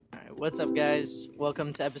What's up, guys?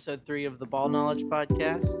 Welcome to episode 3 of the Ball Knowledge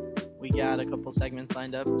Podcast. We got a couple segments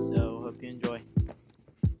lined up, so hope you enjoy.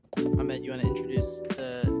 Ahmed, you want to introduce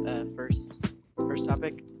the first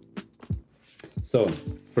topic? So,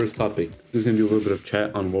 first topic. There's going to be a little bit of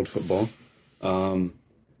chat on world football.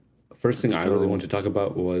 First thing I really want to talk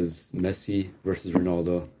about was Messi versus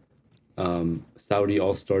Ronaldo. Saudi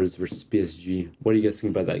All-Stars versus PSG. What do you guys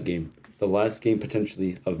think about that game? The last game,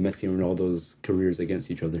 potentially, of Messi and Ronaldo's careers against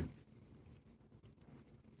each other.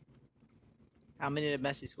 How many did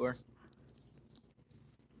Messi score?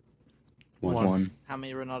 One. How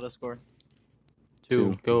many Ronaldo score?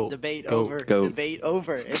 Two. Go. Debate Go. over. Go. Debate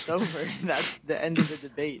over. It's over. That's the end of the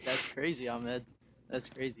debate. That's crazy, Ahmed. That's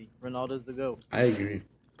crazy. Ronaldo's the GOAT. I agree.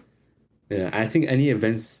 Yeah, I think any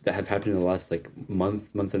events that have happened in the last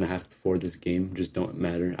month and a half before this game just don't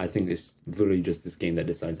matter. I think it's literally just this game that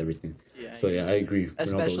decides everything. Yeah. So yeah, I agree.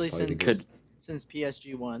 Especially Ronaldo was probably the since GOAT. since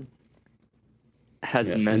PSG won. Has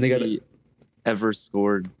Yeah, and Messi they got ever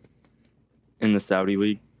scored in the Saudi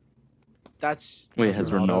league? That's Wait,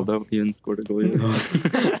 has Ronaldo even scored a goal?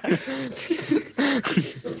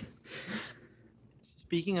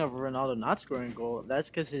 Speaking of Ronaldo not scoring a goal, that's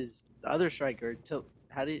because his other striker,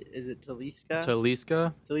 is it Talisca?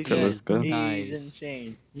 Talisca? Talisca. He's Nice.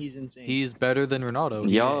 insane. He's insane. He's better than Ronaldo.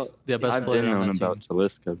 Y'all, He's the best I've player been on known that about team.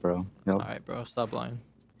 Talisca, bro. Y'all, All right, bro. Stop lying.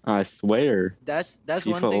 I swear. that's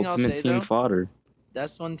FIFA one thing I'll Ultimate say Team though. fodder.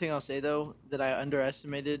 That's one thing I'll say though that I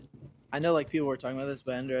underestimated. I know like people were talking about this,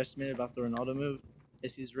 but I underestimated about the Ronaldo move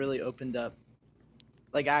is he's really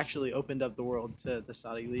actually opened up the world to the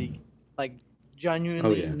Saudi league. Like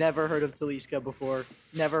genuinely never heard of Talisca before,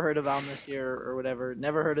 never heard of Al Nassr or whatever,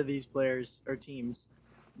 never heard of these players or teams.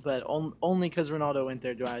 But only because Ronaldo went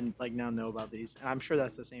there do I now know about these. And I'm sure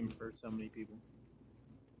that's the same for so many people.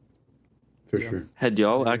 For Yeah. sure. Had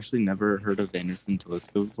y'all actually never heard of Anderson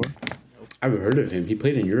Talisca before? I've heard of him. He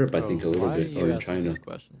played in Europe, I think, a little Why bit, are you or in asking China. these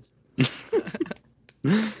questions?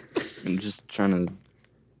 I'm just trying to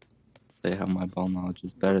say how my ball knowledge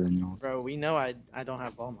is better than y'all's. Bro, we know I don't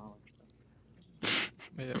have ball knowledge.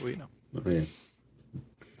 Yeah, we know. Oh, yeah.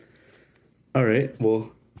 All right.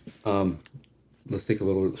 Well, let's take a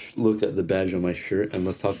little look at the badge on my shirt, and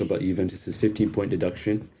let's talk about Juventus's 15-point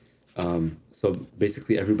deduction. So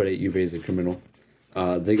basically, everybody at Juve is a criminal.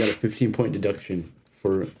 They got a 15-point deduction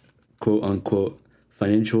for quote-unquote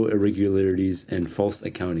financial irregularities and false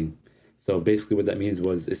accounting. So basically what that means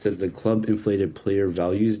was it says the club inflated player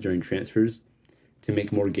values during transfers to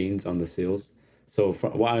make more gains on the sales. So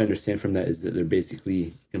what I understand from that is that they're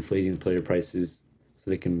basically inflating player prices so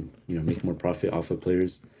they can, make more profit off of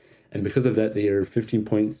players. And because of that, they are 15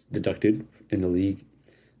 points deducted in the league.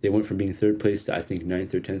 They went from being third place to I think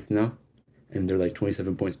 9th or 10th now. And they're like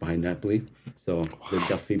 27 points behind Napoli. So they're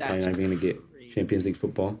definitely probably not even going to get Champions League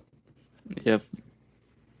football. Yep.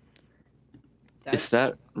 If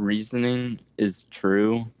that reasoning is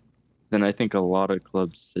true, then I think a lot of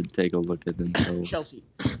clubs should take a look at themselves. Chelsea.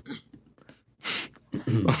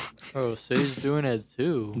 Oh, City's doing it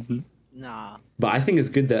too. Nah. But I think it's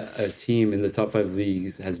good that a team in the top 5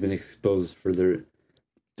 leagues has been exposed for their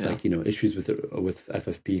issues with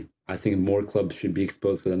FFP. I think more clubs should be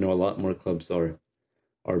exposed because I know a lot more clubs are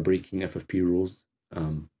breaking FFP rules.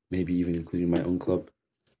 Maybe even including my own club.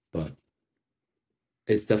 But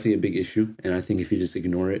it's definitely a big issue, and I think if you just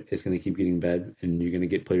ignore it, it's going to keep getting bad, and you're going to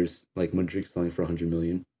get players like Mudryk selling for 100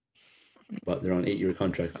 million. But they're on 8-year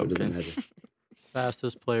contracts, so it doesn't matter.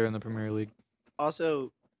 Fastest player in the Premier League.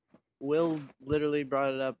 Also, Will literally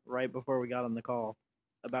brought it up right before we got on the call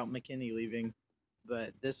about McKinney leaving,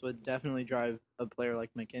 but this would definitely drive a player like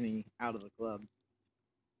McKinney out of the club.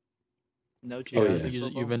 No Yeah, chance. I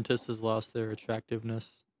think Juventus has lost their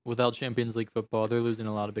attractiveness. Without Champions League football, they're losing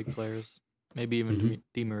a lot of big players. Maybe even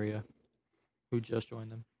Di Maria, who just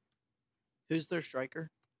joined them. Who's their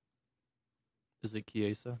striker? Is it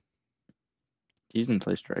Chiesa? He doesn't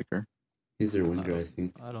play striker. He's their winger, I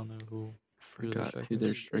think. I don't know who. Forgot striker who their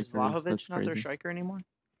is. striker Is is. Vlahovic That's not their crazy. striker anymore?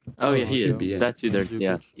 Oh yeah, he should is. be, yeah. That's who they're.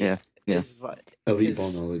 Mandzukic. Yeah. Is Elite is-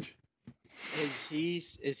 ball knowledge. is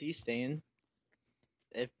he staying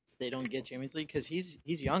if they don't get Champions League? Because he's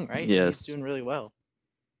young, right? Yes. He's doing really well.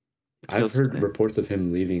 I've heard Stay. reports of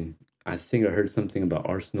him leaving. I think I heard something about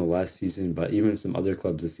Arsenal last season, but even some other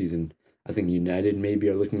clubs this season. I think United maybe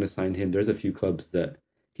are looking to sign him. There's a few clubs that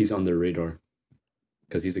he's on their radar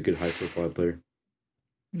because he's a good high-profile player.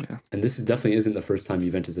 Yeah. And this definitely isn't the first time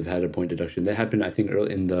Juventus have had a point deduction. That happened, I think,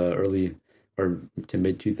 in the early or to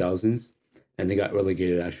mid 2000s, and they got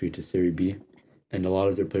relegated actually to Serie B, and a lot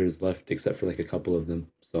of their players left except for like a couple of them.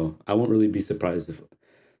 So I won't really be surprised if,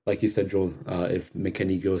 like you said, Joel, if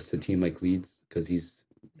McKennie goes to a team like Leeds because he's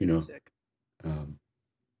Sick.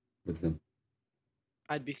 with them.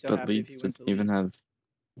 I'd be so But happy if Leeds he went to doesn't even Leeds.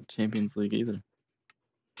 have Champions League either.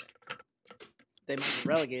 They might be You can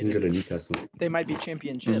relegated. go to Newcastle. They might be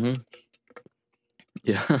championship. Mhm.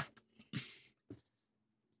 Yeah.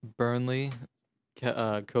 Burnley,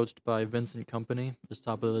 coached by Vincent Kompany, is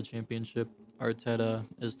top of the championship. Arteta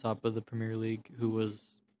is top of the Premier League, who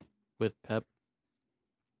was with Pep.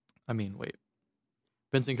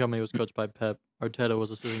 Vincent Kompany was coached by Pep. Arteta was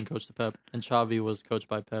assistant coach to Pep, and Xavi was coached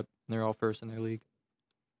by Pep. And they're all first in their league.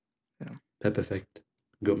 Pep effect.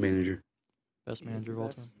 GOAT manager. Best He is manager the of all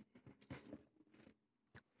time. best.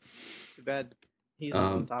 Too bad he's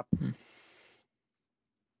not on top.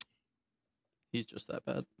 He's just that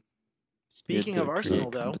bad. Speaking We of have to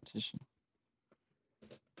Arsenal, create though, competition.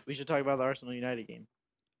 we should talk about the Arsenal United game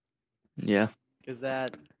Yeah, because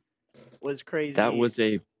that was crazy. that was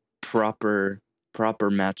a proper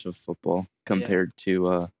match of football compared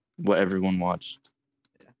to what everyone watched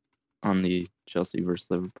on the Chelsea versus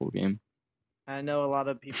Liverpool game. I know a lot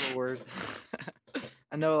of people were.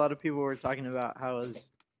 I know a lot of people were talking about how it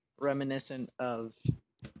was reminiscent of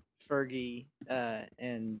Fergie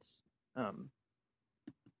and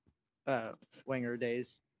Wenger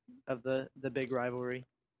days of the big rivalry.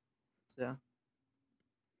 So,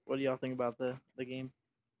 what do y'all think about the game?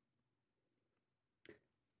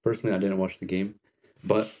 Personally, I didn't watch the game,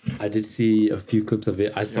 but I did see a few clips of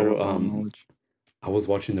it. I Zero saw. ball knowledge. I was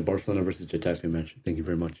watching the Barcelona versus Getafe match. Thank you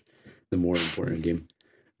very much. The more important game.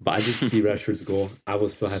 But I did see Rashford's goal. I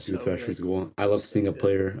was so happy with So Rashford's good. goal. I love So seeing a good.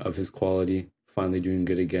 player of his quality finally doing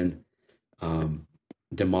good again.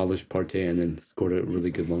 Demolished Partey and then scored a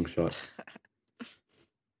really good long shot.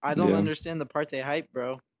 I don't Yeah. understand the Partey hype,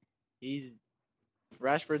 bro.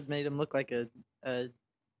 Rashford made him look like a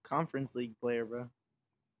Conference League player, bro.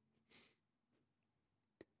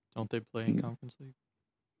 Don't they play in Conference League?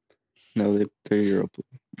 No, they're Europa.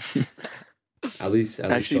 At least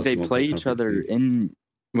Actually, Chelsea they won't play each Conference other League. in.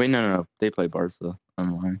 Wait, no. They play Barca.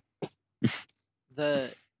 I'm lying.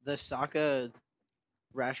 The Saka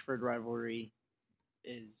Rashford rivalry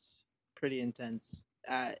is pretty intense.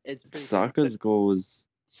 It's pretty sick, Saka's but goal was.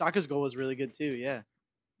 Saka's goal was really good too. Yeah,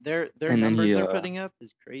 their And then numbers he, they're putting up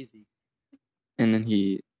is crazy. And then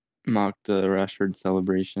he mocked the Rashford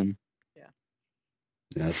celebration.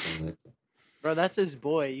 Yeah, I saw that. Bro, that's his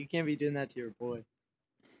boy. You can't be doing that to your boy.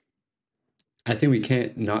 I think we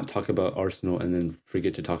can't not talk about Arsenal and then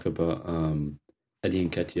forget to talk about Eddie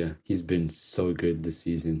Nketiah. He's been so good this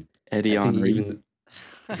season. Eddie I think Henry.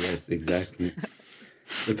 Yes, exactly.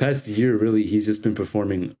 The past year, really, he's just been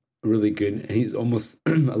performing really good, and he's almost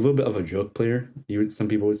a little bit of a joke player. Some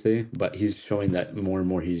people would say, but he's showing that more and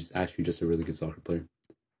more he's actually just a really good soccer player.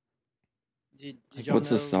 Did y'all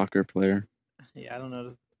What's know? a soccer player? Yeah, I don't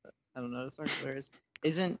know. I don't know the soccer players.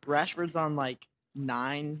 Isn't Rashford's on like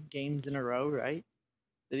 9 games in a row, right?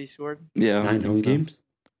 That he scored Yeah. I 9 think home so. games.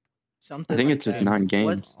 something. I think like it's just that. 9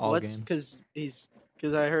 games. All What's games.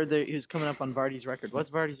 because I heard that he was coming up on Vardy's record. What's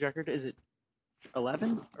Vardy's record? Is it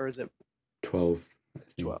 11 or is it 12. I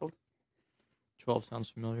think. 12? 12 sounds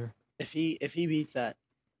familiar. If he beats that,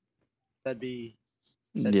 that'd be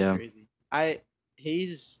Yeah. crazy.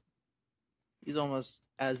 He's almost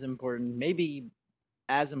as important, maybe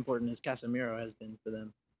as important as Casemiro has been for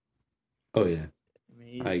them. Oh yeah, I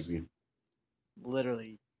mean, I he's agree.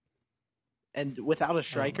 literally, and without a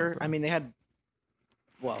striker, I mean, they had.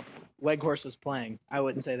 Well, Weghorst was playing. I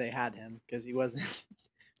wouldn't say they had him because he wasn't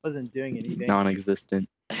doing anything. Non-existent.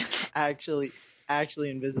 actually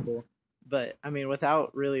invisible. But I mean,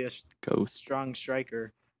 without really a Ghost. strong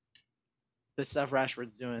striker, the stuff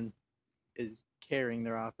Rashford's doing is carrying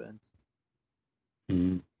their offense.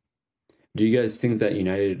 Mm-hmm. Do you guys think that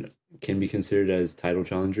United can be considered as title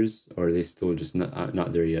challengers, or are they still just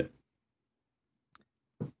not there yet?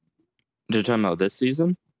 You're talking about this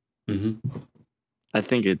season? Mm-hmm. I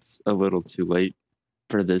think it's a little too late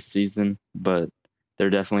for this season, but they're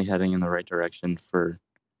definitely heading in the right direction for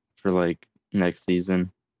like next season.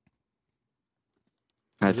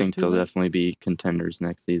 I Is it think too they'll late? definitely be contenders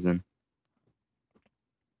next season.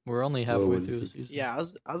 We're only What halfway do you through the think? season. Yeah, I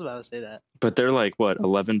was about to say that. But they're like what,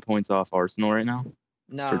 11 points off Arsenal right now?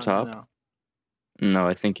 No, For top? no. No,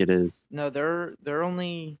 I think it is. No, they're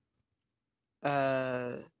only.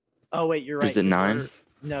 Oh wait, you're right. Is it 'cause 9?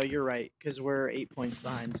 No, you're right because we're 8 points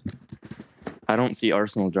behind. I don't see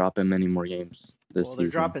Arsenal dropping many more games this Well, they're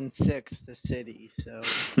season. dropping 6 to City, so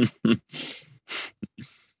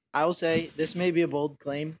I will say this may be a bold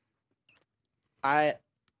claim. I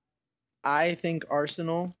think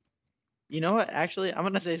Arsenal. You know what? Actually, I'm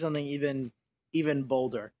gonna say something even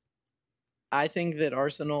bolder. I think that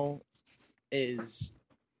Arsenal is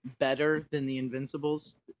better than the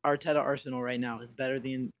Invincibles. Arteta Arsenal right now is better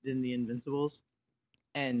than the Invincibles,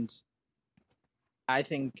 and I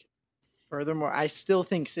think. Furthermore, I still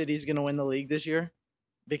think City's going to win the league this year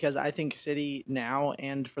because I think City now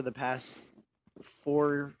and for the past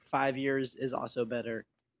 4-5 years is also better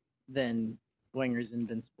than Wenger's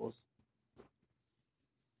Invincibles.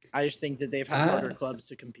 I just think that they've had harder clubs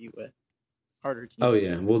to compete with, harder teams. Oh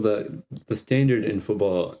yeah, well the standard in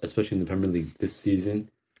football, especially in the Premier League this season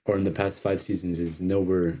or in the past 5 seasons, is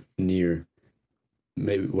nowhere near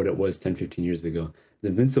maybe what it was 10, 15 years ago. The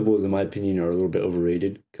Invincibles, in my opinion, are a little bit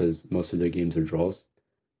overrated because most of their games are draws.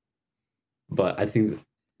 But I think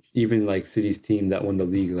even like City's team that won the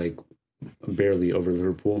league like barely over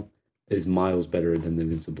Liverpool is miles better than the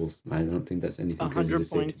Invincibles. I don't think that's anything crazy to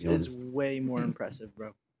say. 100 points is way more impressive,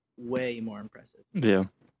 bro. Way more impressive. Yeah.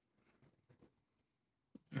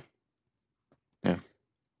 Yeah.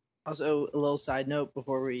 Also, a little side note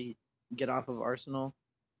before we get off of Arsenal.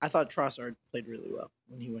 I thought Trossard played really well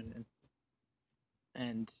when he went in.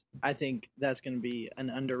 And I think that's going to be an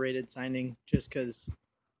underrated signing just because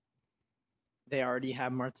they already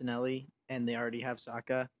have Martinelli and they already have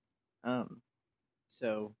Saka.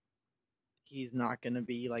 So he's not going to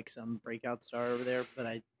be like some breakout star over there, but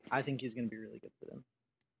I think he's going to be really good for them.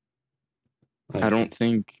 I don't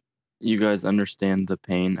think you guys understand the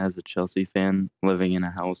pain as a Chelsea fan living in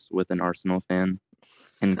a house with an Arsenal fan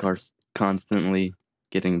and constantly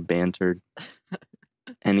getting bantered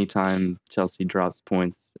anytime Chelsea drops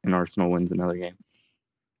points and Arsenal wins another game.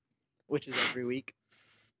 Which is every week.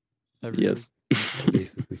 Yes.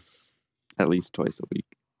 Basically. At least twice a week.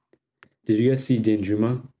 Did you guys see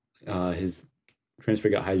Danjuma? His transfer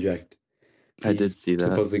got hijacked. I did see that.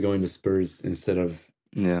 Supposedly going to Spurs instead of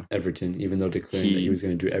Everton, even though declaring that he was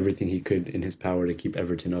going to do everything he could in his power to keep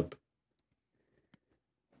Everton up.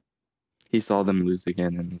 He saw them lose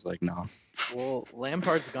again and was like, no. Well,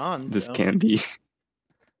 Lampard's gone. This can't be.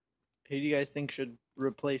 Who do you guys think should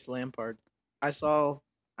replace Lampard? I saw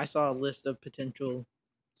a list of potential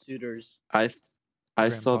suitors. I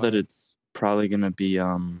saw that it's probably going to be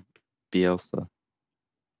Bielsa.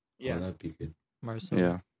 Yeah. Oh, that'd be good. Marcel.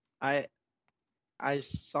 Yeah. I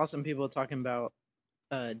saw some people talking about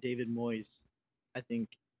David Moyes. I think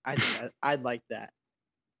I'd like that.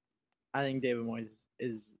 I think David Moyes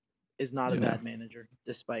is not a bad manager,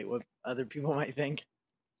 despite what other people might think.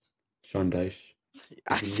 Sean Dyche.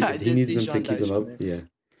 He needs them to keep them up. Yeah.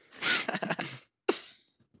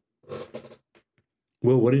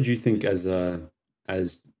 Will, what did you think as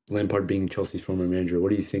Lampard being Chelsea's former manager? What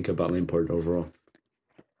do you think about Lampard overall?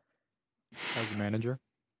 As a manager?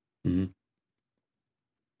 Mm-hmm.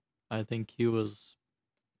 I think he was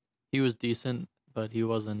decent, but he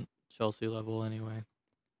wasn't Chelsea level anyway.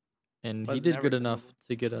 And he did good enough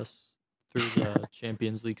to get us through the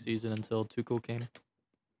Champions League season until Tuchel came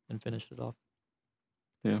and finished it off.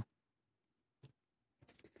 Yeah.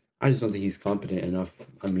 I just don't think he's competent enough.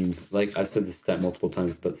 I mean, like I've said this stat multiple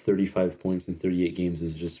times, but 35 points in 38 games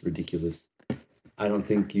is just ridiculous. I don't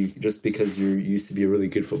think you, just because you used to be a really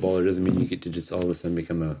good footballer doesn't mean you get to just all of a sudden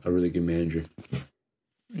become a really good manager.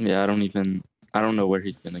 Yeah, I don't know where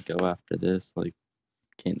he's going to go after this. Like,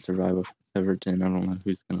 can't survive with Everton. I don't know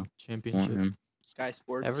who's going to want him. Sky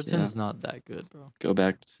Sports. Everton's not that good, bro. Go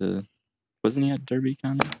back to, wasn't he at Derby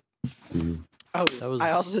County? Mm-hmm. Oh,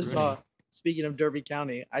 I also saw, speaking of Derby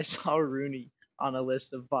County, I saw Rooney on a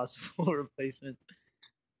list of possible replacements.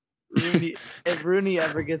 Rooney, if Rooney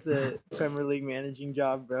ever gets a Premier League managing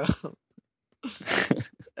job, bro,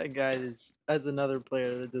 that guy that's another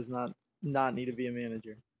player that does not need to be a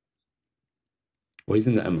manager. Well, he's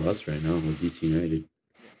in the MLS right now with DC United.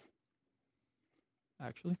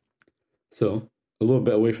 Actually. So, a little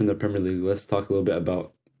bit away from the Premier League, let's talk a little bit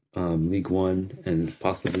about League One and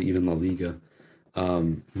possibly even La Liga.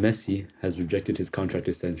 Messi has rejected his contract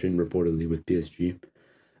extension reportedly with PSG.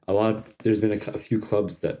 There's been a few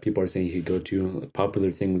clubs that people are saying he could go to.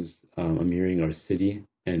 Popular things I'm hearing are City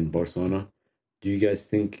and Barcelona. Do you guys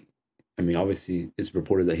think, I mean, obviously it's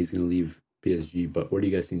reported that he's going to leave PSG, but where do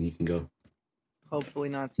you guys think he can go? Hopefully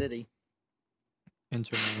not City.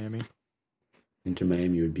 Inter Miami. Inter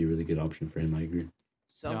Miami would be a really good option for him, I agree.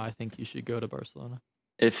 No, I think he should go to Barcelona.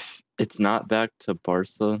 If it's not back to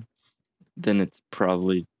Barca, then it's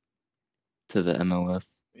probably to the MLS.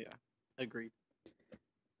 Yeah, agreed.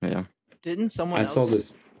 Yeah. Didn't someone else saw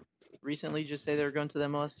this recently just say they were going to the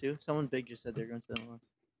MLS too? Someone big just said they were going to the MLS.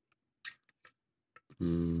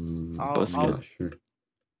 I'm not sure.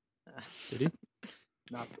 Did he?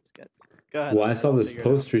 Not Busquets. Go ahead. Well, I saw this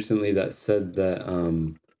post recently that said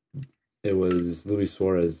that it was Luis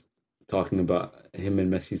Suarez talking about him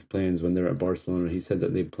and Messi's plans when they're at Barcelona. He said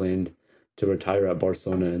that they planned to retire at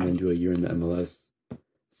Barcelona and then do a year in the MLS.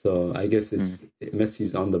 So I guess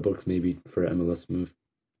Messi's on the books maybe for an MLS move.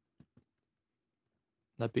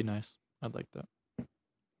 That'd be nice. I'd like that.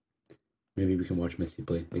 Maybe we can watch Messi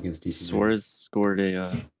play against DC. Suarez scored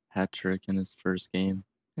a hat trick in his first game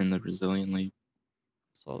in the Brazilian league.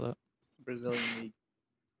 Saw that. It's the Brazilian league.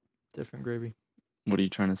 Different gravy. What are you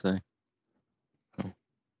trying to say? Oh.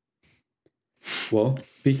 Well,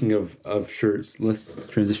 speaking of shirts, let's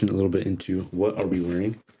transition a little bit into what are we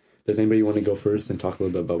wearing. Does anybody want to go first and talk a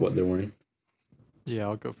little bit about what they're wearing? Yeah,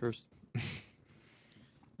 I'll go first.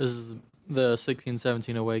 This is the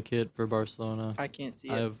 16-17 away kit for Barcelona. I can't see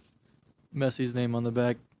it. I have Messi's name on the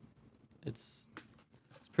back. It's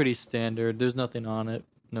pretty standard. There's nothing on it.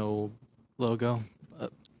 No logo.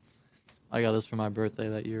 But I got this for my birthday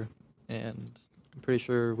that year. And I'm pretty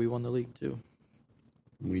sure we won the league too.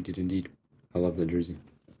 We did indeed. I love that jersey.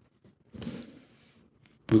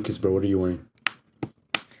 Lucas, bro, what are you wearing?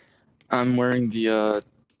 I'm wearing the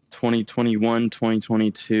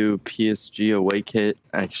 2021-2022 PSG away kit.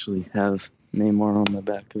 I actually have Neymar on the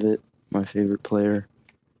back of it, my favorite player.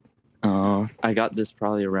 I got this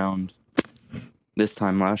probably around this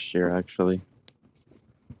time last year, actually.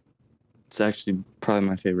 It's actually probably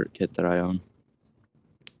my favorite kit that I own.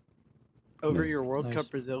 Over Nice. your World Nice. Cup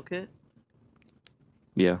Brazil kit?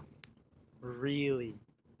 Yeah. Really?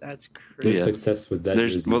 That's Good crazy. Yeah. success with that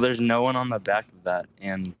There's jersey. there's no one on the back of that,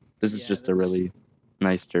 and this is Yeah, just a that's- really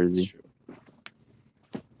nice That's jersey. true.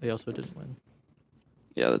 They also didn't win.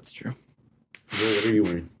 Yeah, that's true. Bro, what are you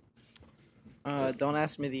wearing? Don't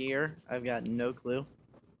ask me the year. I've got no clue.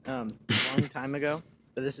 A long time ago,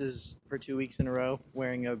 but this is for 2 weeks in a row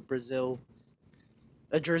wearing a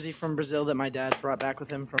jersey from Brazil that my dad brought back with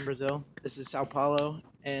him from Brazil. This is Sao Paulo,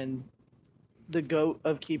 and the GOAT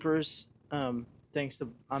of keepers, thanks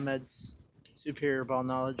to Ahmed's superior ball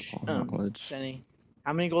knowledge. Ball knowledge. Senny.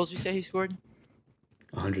 How many goals did you say he scored?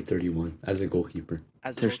 131 as a goalkeeper.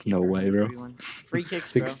 As a There's goalkeeper? no way, bro. 131. Free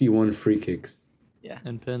kicks, bro. 61 free kicks.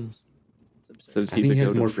 And pins. It's absurd. So I is think he he the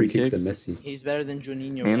has goat more of free kicks than Messi. He's better than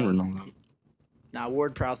Juninho. And bro. Ronaldo. Nah,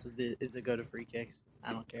 Ward Prowse is the go to free kicks.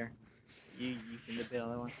 I don't care. You can debate on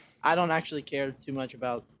that one. I don't actually care too much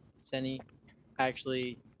about Senny.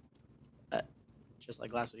 Actually, just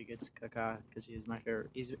like last week, it's Kaká because he is my favorite.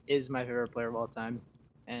 Is my favorite player of all time,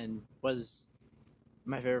 and was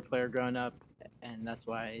my favorite player growing up, and that's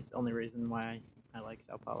why it's the only reason why I like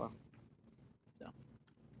Sao Paulo. So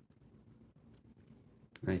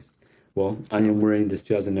Nice. Well, I am wearing this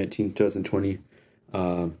 2019-2020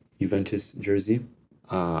 Juventus jersey.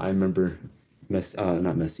 I remember not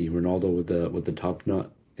Messi, Ronaldo with the top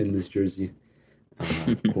knot in this jersey.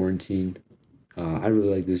 Quarantine. I really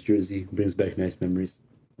like this jersey. Brings back nice memories.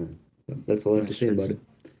 That's all I have to Nice say about jersey.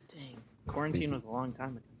 it. dang, quarantine was a long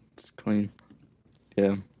time ago. It's clean.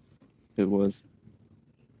 Yeah, it was.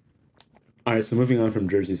 All right, so moving on from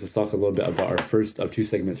jerseys, let's talk a little bit about our first of two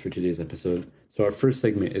segments for today's episode. So our first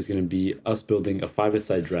segment is going to be us building a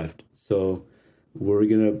five-a-side draft. So we're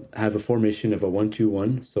going to have a formation of a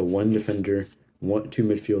 1-2-1. So one defender, two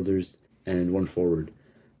midfielders, and one forward.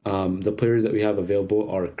 The players that we have available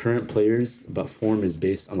are current players, but form is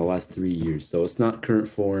based on the last 3 years. So it's not current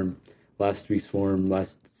form, last week's form,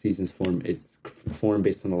 last season's form. It's form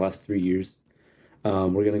based on the last 3 years. We're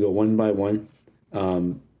going to go one by one,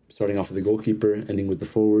 starting off with the goalkeeper, ending with the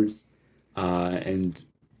forwards. And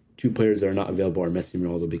two players that are not available are Messi and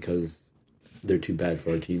Ronaldo because they're too bad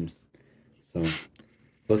for our teams. So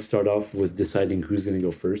let's start off with deciding who's going to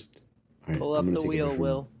go first. All right, Pull I'm up gonna the take it wheel, from-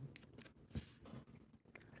 Will.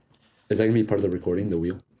 Is that going to be part of the recording, the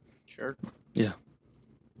wheel? Sure.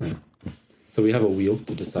 So we have a wheel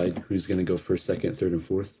to decide who's going to go first, second, third, and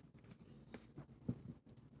fourth.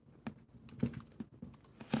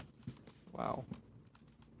 Wow.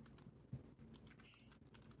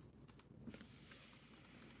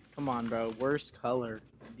 Come on, bro. Worst color.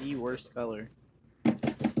 The worst color.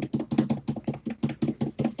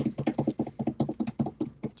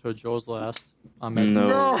 So Joel's last. Ahmed's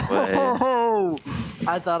No next. way.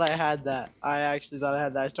 I thought I had that. I actually thought I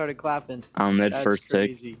had that. I started clapping. Ahmed That's first pick.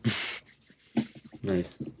 crazy.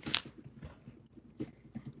 Nice.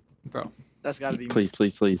 Bro. That's got to be me. Please,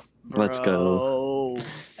 please, please. Let's go. Bro.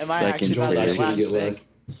 Am I Second actually about to pick. get last Get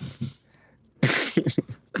pick? last.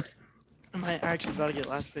 Am I actually about to get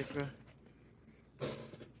last pick, bro?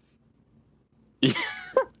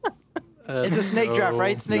 It's a snake draft,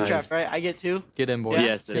 right? Snake Nice. draft, right? I get two. Get in, boys. Yeah,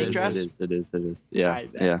 Yes, snake it is, draft? it is. Yeah,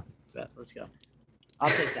 Alright, bet. yeah. Bet. Let's go. I'll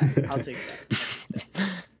take that. I'll take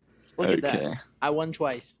that. Look at Okay. that. I won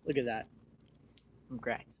twice. Look at that. I'm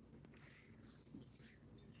cracked.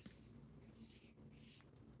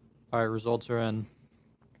 All right, results are in.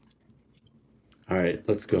 All right,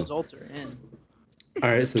 let's go. Results are in. All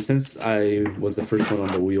right, so since I was the first one on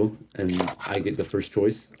the wheel and I get the first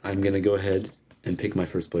choice, I'm gonna go ahead and pick my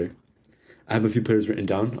first player. I have a few players written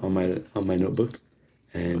down on my notebook,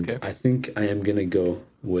 and Okay. I think I am gonna go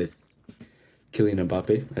with Kylian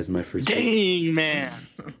Mbappe as my first pick. Dang, man.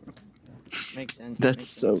 Makes sense. That's makes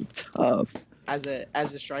so sense. tough. As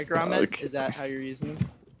a striker, Ahmed, Okay. is that how you're using him?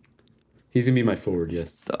 He's gonna be my forward, yes.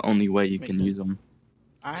 It's the only way you Makes can use sense. them.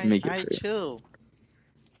 I make it I fair. chill.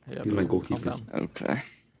 Yeah, He's my bro, goalkeeper. calm down. Okay.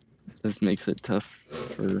 This makes it tough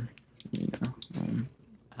for,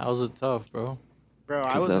 How's it tough, bro? Bro, I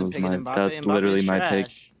 'Cause that wasn't was picking my- Mbappe. that's Mbappe's literally my pick.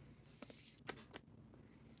 trash.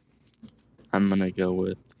 I'm going to go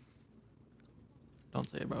with Don't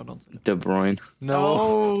say it, bro. Don't say it. De Bruyne. No.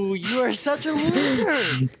 Oh, you are such a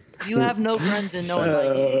loser. You have no friends and no one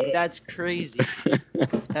likes you. That's crazy.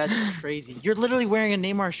 That's crazy. You're literally wearing a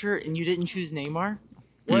Neymar shirt and you didn't choose Neymar?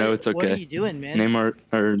 No, it's What are okay. you doing, man? Neymar,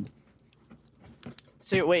 or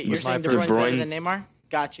So wait, you're Was my saying De first- Bruyne's better than De Bruyne's- Neymar?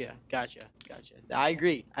 Gotcha. I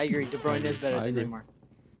agree. De Bruyne is better I than agree. Neymar.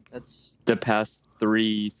 That's the past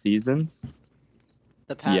 3 seasons?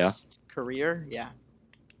 the past career. Yeah.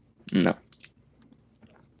 No.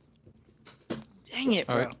 Dang it,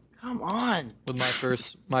 bro. All right. Come on. With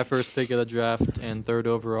my first pick of the draft and third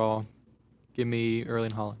overall, give me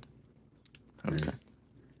Erling Haaland. Okay. Nice.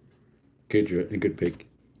 Good pick.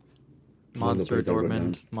 One of the Monster players I wrote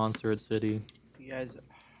down. Dortmund, Monster at City. You guys,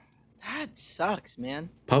 that sucks, man.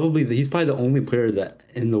 He's probably the only player that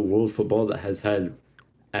in the world football that has had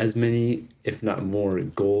as many, if not more,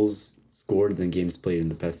 goals scored than games played in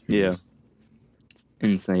the past few Yeah. years.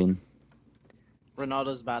 Insane.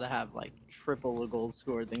 Ronaldo's about to have like triple the goals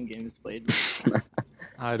scored than games played.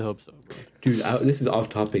 I'd hope so, bro. Dude, this is off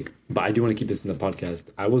topic, but I do want to keep this in the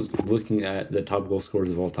podcast. I was looking at the top goal scorers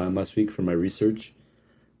of all time last week for my research.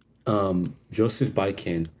 Joseph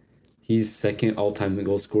Baikan, he's second all-time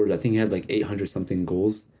goal scorer. I think he had like 800 something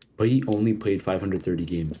goals, but he only played 530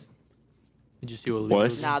 games. Did you see what? What? Luke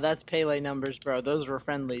was in? Nah, that's Pele numbers, bro. Those were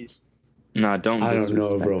friendlies. Nah, don't I don't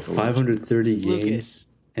know, bro. disrespect the 530 games Lucas,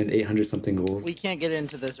 and 800 something goals. we can't get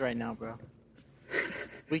into this right now, bro.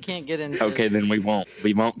 We can't get into. Okay, then we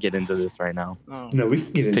won't get into this right now. Oh, No, we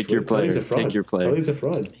can get into Pick your it. Pelle's player. a fraud. Pick your player. Pelle's a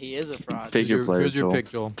fraud. he is a fraud. Pick your player, Who's your Joel. pick,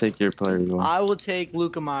 Joel? Take your player, Joel. I will take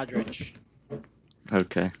Luka Modric.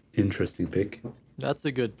 Okay. Interesting pick. That's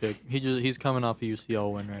a good pick. He's coming off a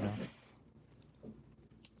UCL win right now.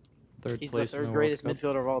 Third He's the place in third the greatest World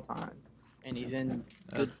Cup. midfielder of all time, and he's in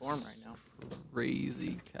good That's form right now.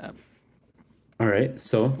 Crazy cap. All right,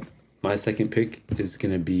 so my second pick is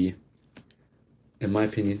going to be, in my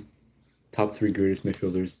opinion, top 3 greatest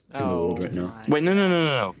midfielders in the world right now. my- Wait,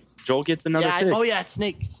 no. Joel gets another Yeah, pick. oh yeah,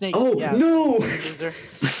 Snake. Oh, Yeah. no! Loser.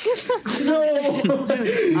 No!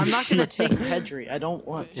 Dude, I'm not gonna take Pedri. I don't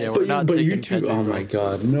want. Yeah, we're not but you taking two, Pedri, oh bro. my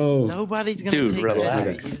god, no. Nobody's gonna Dude, take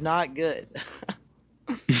relax. Pedri. He's not good.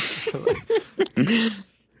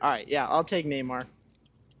 All right, yeah, I'll take Neymar.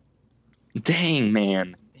 Dang,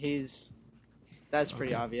 man. That's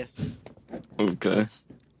pretty Okay. obvious. Okay.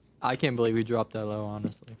 I can't believe he dropped that low,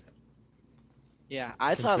 honestly. Yeah,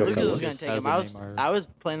 I Since thought Lucas Lucas was Lucas gonna take has him. a I Neymar. was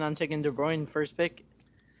planning on taking De Bruyne first pick.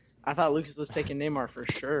 I thought Lucas was taking Neymar for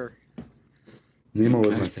sure. Neymar was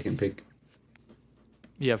Okay. my second pick.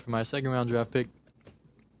 Yeah, for my second round draft pick,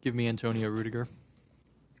 give me Antonio Rudiger.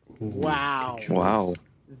 Ooh, Wow. good choice. Wow.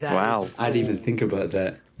 That Wow. is I didn't even bold. think about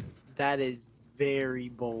that. That is very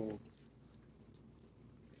bold.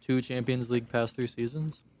 2 Champions League past 3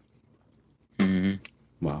 seasons. Mhm.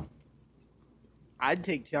 Wow. I'd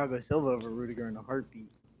take Thiago Silva over Rudiger in a heartbeat.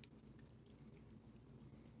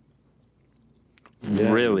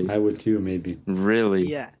 Yeah, Really? I would too, maybe. Really?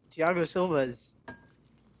 Yeah, Thiago Silva is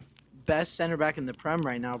best center back in the Prem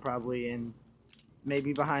right now, probably, and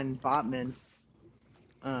maybe behind Botman.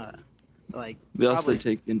 Like We also probably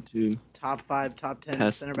take into top 5, top 10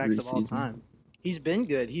 past center backs 3 of all seasons. time. He's been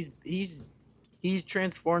good. He's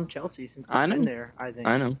transformed Chelsea since he's I been know. there. I think.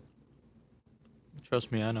 I know.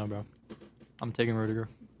 Trust me, I know, bro. I'm taking Rudiger.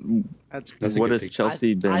 That's That's a What good has pick.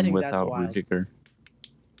 Chelsea I been think that's without why. Rudiger?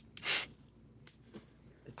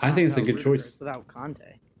 it's I not think it's a without good Rudiger, choice. It's without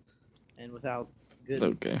Conte, and without good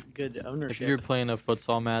Okay. good If ownership. you're playing a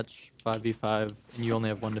futsal match 5v5 and you only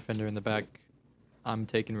have one defender in the back, I'm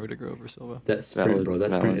taking Rudiger over Silva. That sprint, Valid, bro.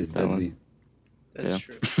 That sprint valid, is valid. deadly. That's Yeah.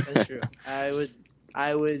 true. That's true.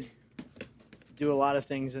 I would do a lot of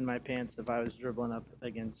things in my pants if I was dribbling up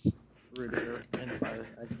against Rudiger. And if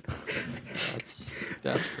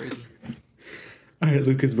That's crazy. All right,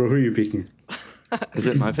 Lucas, bro, who are you picking? Is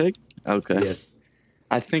it my pick? Okay. Yes.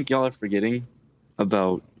 I think y'all are forgetting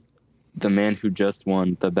about the man who just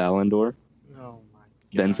won the Ballon d'Or, Oh my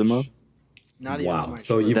gosh. Benzema. Not even on Wow. my So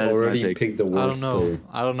short you've That is my already pick. picked the I don't worst know. player.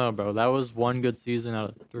 I don't know, bro. That was one good season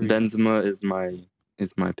out of 3. Benzema is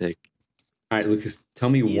my pick. All right, Lucas, tell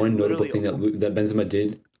me He's one notable literally thing that Benzema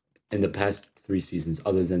did in the past 3 seasons,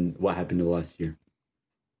 other than what happened in the last year.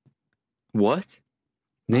 What?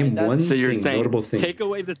 Name that's- one So you're thing, saying notable thing. take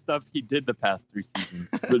away the stuff he did the past 3 seasons,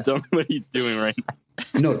 but tell me what he's doing right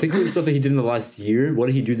now. No, take away the stuff that he did in the last year. What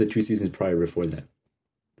did he do the 2 seasons prior before that?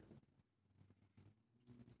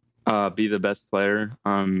 Be the best player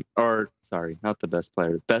not the best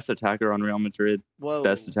player, best attacker on Real Madrid, Whoa.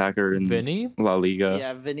 best attacker in Vinny? La Liga.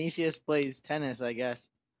 Yeah, Vinicius plays tennis, I guess.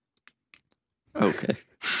 Okay.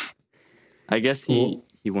 I guess he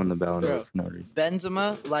won the Ballon d'Or Bro. for no reason.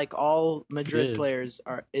 Benzema, like all Madrid Did. players,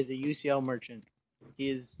 is a UCL merchant.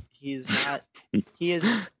 He's not. He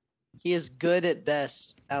is good at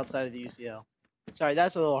best outside of the UCL. Sorry,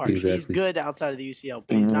 that's a little harsh. He's Exactly. good outside of the UCL,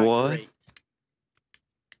 but he's not What? great.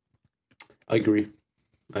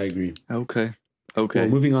 I agree. Okay. Well,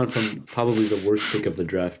 moving on from probably the worst pick of the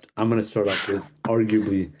draft, I'm going to start off with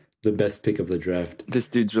arguably the best pick of the draft. This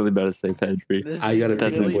dude's really about to say Pedri. This I gotta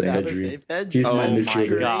dude's pick really my boy about to Pedri. say Pedri. He's my Oh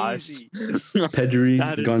midfielder. crazy. Pedri,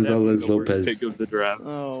 That is Gonzalez, definitely the worst Lopez. pick of the draft.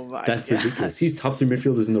 Oh my That's gosh. ridiculous. He's top 3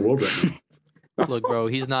 midfielders in the world right now. Look, bro,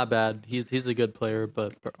 he's not bad. He's a good player,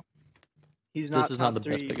 but bro, He's not this is not top the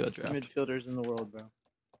best 3 pick of the draft. midfielders in the world, bro.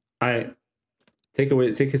 All right. Take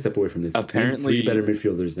a step away from this. Name Apparently- 3 better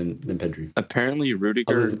midfielders than Pedri. Apparently, Other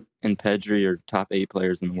Rudiger than- and Pedri are top 8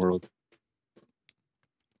 players in the world.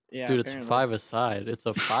 Yeah, Dude, it's apparently. 5 aside. It's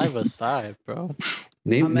a 5 aside, bro.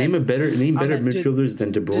 Name better meant, did- midfielders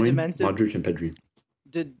than De Bruyne, defensive- Modric, and Pedri.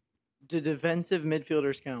 Did defensive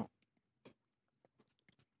midfielders count?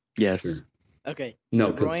 Yes. Sure. Okay. No,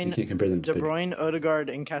 De because you Bruyne- can't compare them to De Pedri. Bruyne, Odegaard,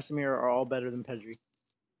 and Casemiro are all better than Pedri.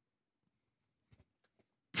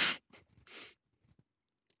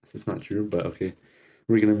 This is not true, but okay.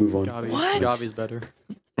 We're gonna move on. What? Gavi's better.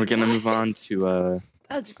 We're going to move on to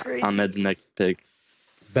That's crazy. Ahmed's next pick.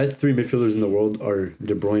 Best 3 midfielders in the world are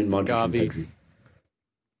De Bruyne, Modric, and Gavi. Pedri.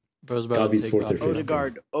 Bro's about Gavi's to take fourth or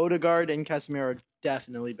Gavi. fifth. Odegaard, and Casemiro are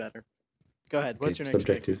definitely better. Go ahead. What's Okay, your next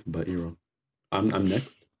pick? subjective, but you're wrong. I'm next.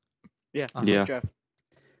 Yeah. Yeah. Jeff.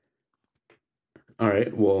 All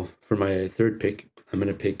right. Well, for my third pick, I'm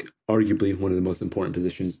gonna pick arguably one of the most important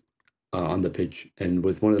positions on the pitch, and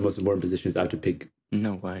with one of the most important positions, I have to pick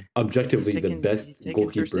No way. objectively He's the taking- best he's taking Ter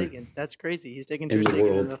goalkeeper Stegen. That's crazy. He's taking in Ter the Stegen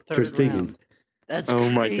in world. the Ter third Stegen. round. That's Oh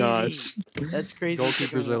my crazy. gosh. That's crazy. he's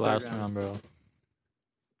taking him Goalkeepers in are the last third round, bro.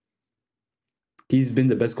 He's been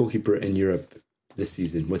the best goalkeeper in Europe this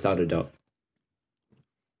season, without a doubt.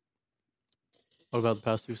 What about the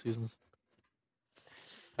past 2 seasons?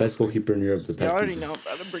 Best goalkeeper in Europe the I past already season. know I'm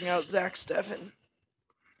about to bring out Zach Steffen.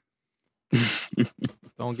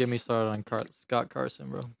 Don't get me started on Scott Carson,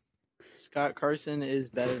 bro. Scott Carson is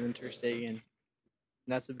better than Ter Stegen.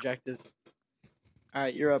 That's objective. All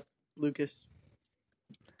right, you're up, Lucas.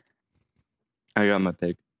 I got my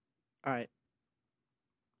pick. All right.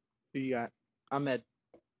 Who you got? Ahmed.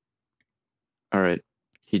 All right.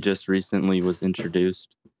 He just recently was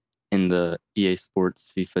introduced in the EA Sports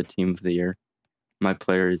FIFA Team of the Year. My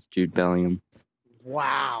player is Jude Bellingham.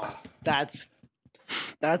 Wow, that's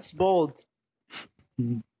bold.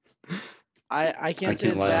 I can't say I can't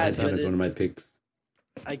it's lie. I bad, had him but as one of my picks.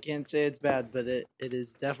 I can't say it's bad, but it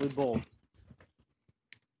is definitely bold.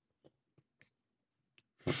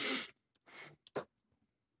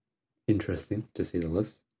 Interesting, to say the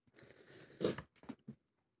least.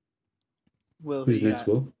 Will, Who's who you next, got?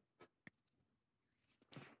 Will?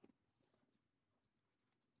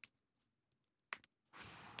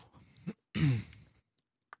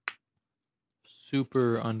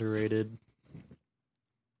 Super underrated.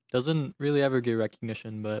 Doesn't really ever get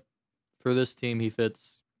recognition, but for this team, he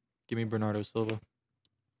fits. Give me Bernardo Silva.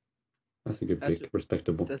 That's a good That's pick.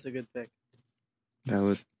 Respectable. That's a good pick. Now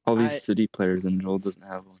with all these I- City players and Joel doesn't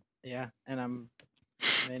have one. Yeah, and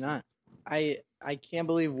may not. I can't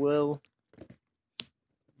believe Will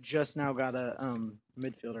just now got a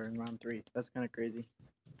midfielder in round 3. That's kind of crazy.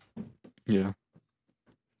 Yeah.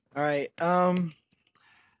 All right.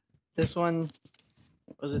 This one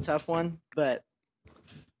was a tough one, but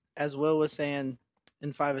as Will was saying,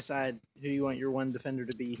 in 5 aside, who you want your one defender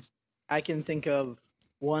to be, I can think of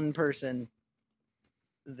one person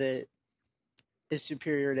that is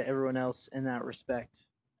superior to everyone else in that respect.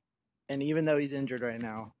 And even though he's injured right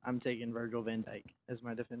now, I'm taking Virgil van Dijk as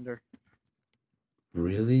my defender.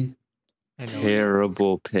 Really? I know.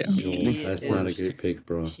 Terrible pick. He That's is- not a great pick,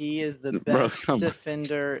 bro. He is the Bro, best come on.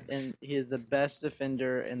 defender, and he is the best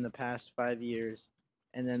defender in the past 5 years.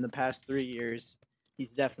 and then the past 3 years,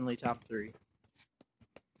 he's definitely top 3.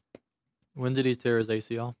 When did he tear his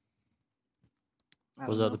ACL? I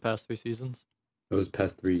Was don't that know. the past 3 seasons? It was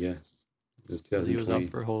past 3, yeah. It was Because he was out 2020.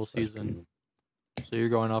 for a whole season. So you're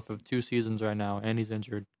going off of 2 seasons right now, and he's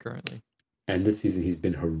injured currently. And this season he's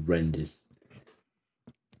been horrendous.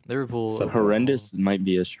 Liverpool. Horrendous might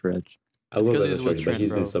be a stretch. I love that he's with but Trent, he's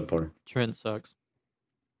bro. been subpar. Trent sucks.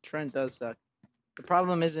 Trent does suck. The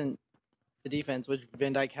problem isn't the defense, which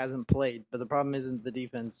Van Dijk hasn't played, but the problem isn't the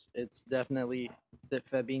defense. It's definitely that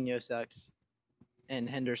Fabinho sucks, and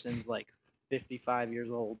Henderson's like 55 years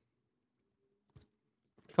old.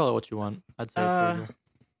 Call it what you want. I'd say it's Virgil.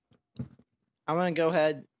 I'm going to go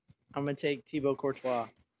ahead. I'm going to take Thibaut Courtois.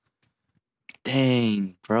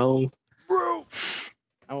 Dang, bro.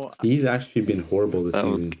 He's actually been horrible this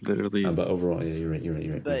season. That was literally... but overall, yeah, you're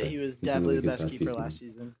right. But he was definitely the best keeper last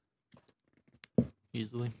season.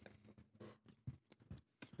 Easily.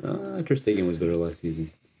 Ter Stegen was better last season.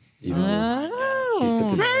 Even though he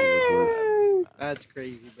statistically was worse. That's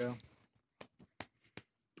crazy, bro. All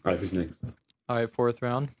right, who's next? All right, 4th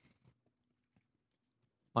round.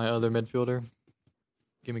 My other midfielder.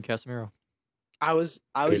 Give me Casemiro. I was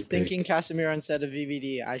Good thinking pick. Casemiro instead of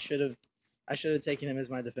VVD. I should have taken him as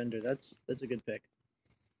my defender. That's a good pick.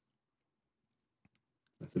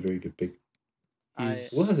 That's a very good pick.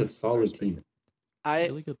 He's Will has a solid team.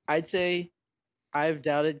 really good. I'd say I've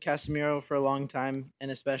doubted Casemiro for a long time,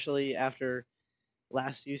 and especially after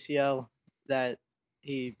last UCL, that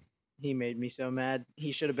he made me so mad.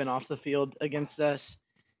 He should have been off the field against us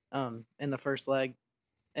in the first leg.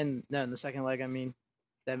 In the second leg, I mean.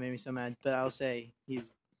 That made me so mad. But I'll say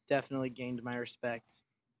he's definitely gained my respect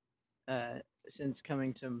since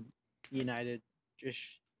coming to United.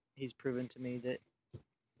 He's proven to me that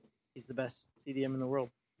he's the best CDM in the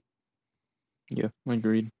world. Yeah,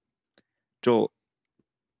 agreed. Joel,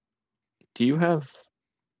 do you have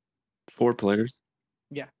 4 players?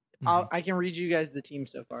 Yeah. Mhm. I can read you guys the team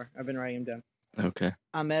so far. I've been writing them down. Okay.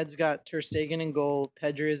 Ahmed's got Ter Stegen in goal,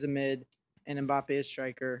 Pedri as a mid, and Mbappe as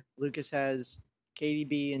striker. Lucas has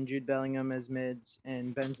KDB and Jude Bellingham as mids,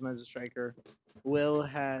 and Benzema as a striker. Will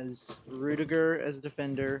has Rudiger as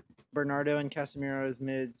defender, Bernardo and Casemiro as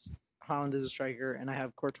mids, Haaland as a striker, and I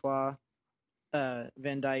have Courtois, Van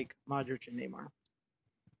Dijk, Modric, and Neymar.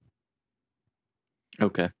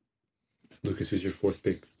 Okay. Lucas, who's your 4th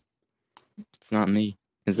pick? It's not me.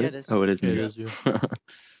 Is Yeah, it? it is. Oh, it is me. It is you.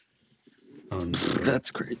 Oh, no.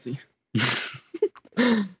 That's crazy.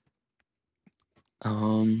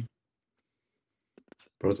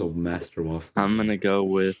 Bro's a master waffle. I'm gonna go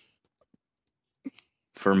with,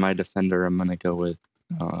 for my defender, I'm gonna go with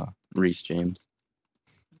Reece James.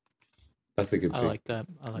 That's a good pick. I like that.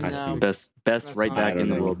 I like No. that. Best That's right not- back I in don't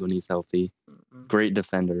the know. world when he's healthy. Mm-mm. Great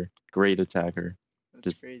defender, great attacker. That's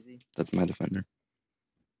Just- crazy. That's my defender.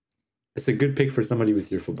 It's a good pick for somebody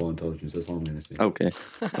with your football intelligence. That's all I'm gonna say. Okay.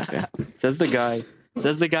 Okay. Says the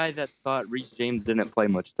guy that thought Reece James didn't play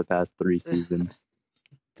much the past 3 seasons.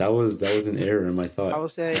 That was an error in my thought. I will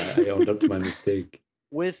say I owned up to my mistake.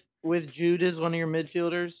 with Jude as one of your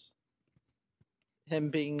midfielders, him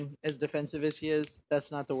being as defensive as he is,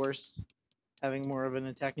 that's not the worst. Having more of an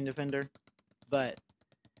attacking defender, but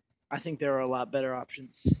I think there are a lot better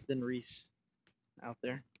options than Reece out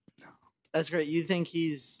there. That's great. You think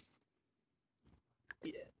he's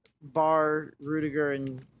bar Rudiger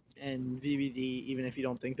and VVD, even if you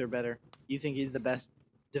don't think they're better, you think he's the best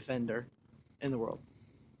defender in the world?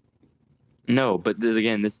 No, but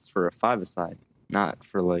again, this is for a 5-a-side, not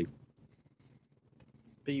for But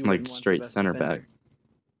you wouldn't want the straight best center defender. back.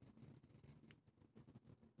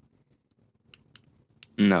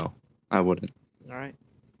 No, I wouldn't. All right.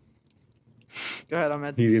 Go ahead,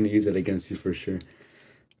 Ahmed. He's gonna use it against you for sure.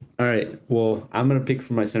 All right. Well, I'm gonna pick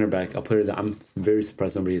for my center back a player that I'm very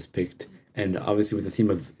surprised nobody has picked. And obviously, with the theme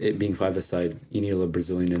of it being 5-a-side, you need a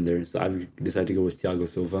Brazilian in there. So I've decided to go with Thiago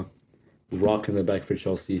Silva. Rock in the back for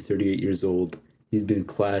Chelsea, 38 years old. He's been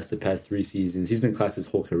class the past 3 seasons. He's been class his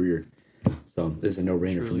whole career. So this is a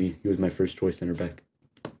no-brainer for Truly. me. He was my first choice center back.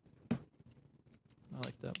 I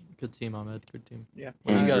like that. Good team, Ahmed. Good team. Yeah.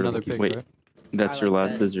 Well, you got Andrew, another pick, wait. right? That's I your like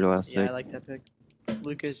last. that. This is your last Yeah, I pick. like that pick.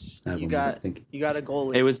 Lucas, I have you one more, got I think. a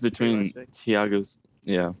goalie. It was for your between last pick. Thiago's.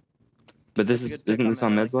 Yeah, but this That's a is good pick, isn't this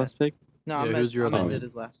Ahmed. I Ahmed's like last pick? No, Yeah, Ahmed, who's your Ahmed other did one?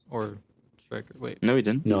 his last. Or striker? Wait. No, he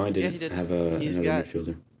didn't. No, I didn't. he did. I have He's another got-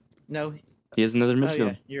 midfielder. No. He has another Oh, yeah.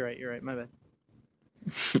 midfield. You're right. My bad.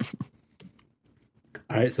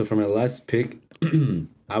 All right, so for my last pick, I didn't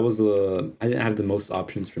have the most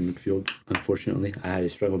options for midfield, unfortunately. I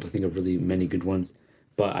had struggled to think of really many good ones,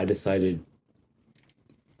 but I decided,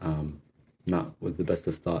 not with the best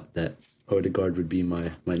of thought, that Odegaard would be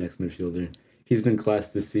my next midfielder. He's been class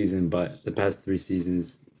this season, but the past 3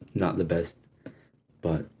 seasons, not the best.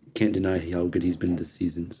 But can't deny how good he's been this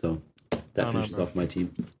season, so that finishes off my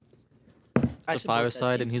team. It's a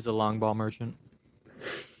 5-a-side, and he's a long ball merchant.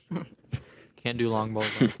 Can't do long balls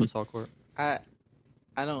on the futsal court. I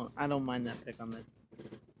don't mind that pick on that.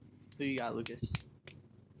 Who you got, Lucas?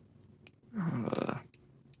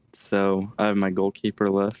 So I have my goalkeeper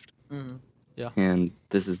left. Mm-hmm. Yeah. And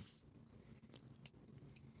this is,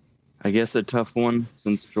 I guess, a tough one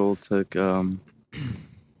since Joel took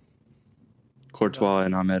Courtois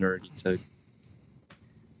and Ahmed already took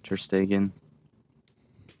Ter Stegen.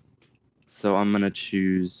 So I'm gonna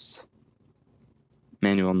choose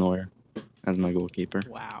Manuel Neuer as my goalkeeper.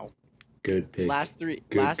 Wow. Good pick. Last three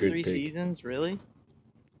pick. seasons, really?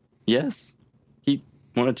 Yes, he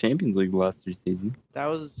won a Champions League the last 3 seasons. That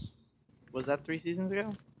was that 3 seasons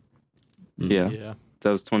ago? Yeah, that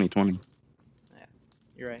was 2020. Yeah,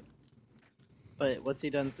 you're right. But what's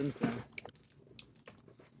he done since then?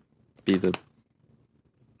 Be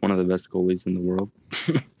one of the best goalies in the world.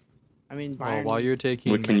 I mean, Bayern, while you're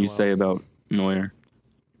taking, what can you say about Neuer?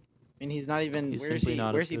 I mean, he's not even.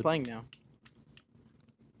 Where's he playing now?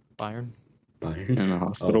 Bayern. In the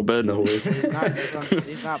hospital bed. No way.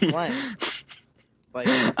 He's not playing. Like,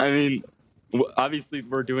 I mean, obviously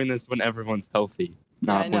we're doing this when everyone's healthy.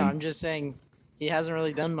 Not I know. when... I'm just saying he hasn't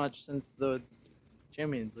really done much since the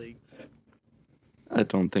Champions League. I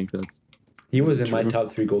don't think that's. He was in my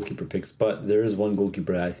top 3 goalkeeper picks, but there is one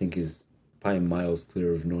goalkeeper I think is probably miles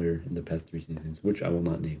clear of Neuer in the past 3 seasons, which I will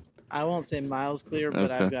not name. I won't say miles clear,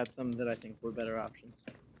 but I've got some that I think were better options.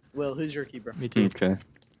 Will, who's your keeper? Me too. Okay.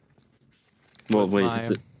 Well, wait. My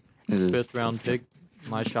 5th round pick,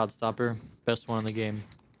 my shot stopper, best one in the game.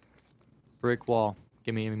 Brick wall.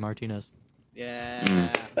 Give me Emi Martinez.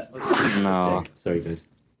 Yeah. Let's go. No. Sorry, guys.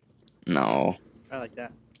 No. I like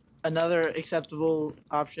that. Another acceptable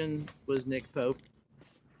option was Nick Pope.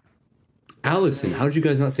 Allison. How did you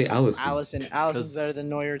guys not say Allison? Allison's better than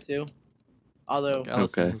Neuer too. Although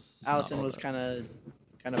Allison was kind of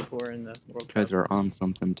poor in the World Cup. You guys are on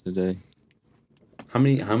something today. How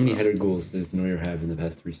many header goals does Neuer have in the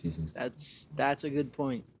past 3 seasons? That's a good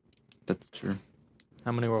point. That's true.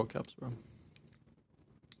 How many World Cups, bro?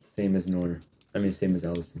 Same as Neuer. I mean, same as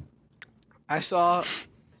Allison. I saw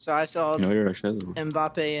Neuer actually has a...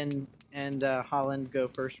 Mbappe and Haaland go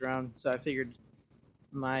first round, so I figured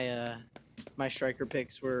my striker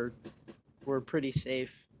picks were pretty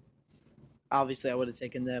safe. Obviously, I would have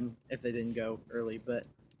taken them if they didn't go early, but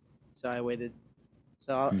so I waited.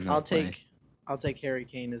 So I'll take Harry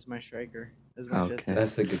Kane as my striker. As my 5th.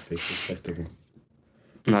 That's a good pick. Respectable.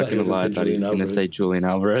 I'm not gonna lie. I thought he was gonna say Julian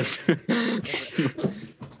Alvarez.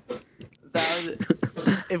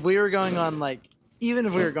 If we were going on even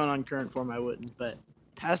if we were going on current form, I wouldn't. But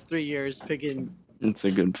past 3 years, picking. It's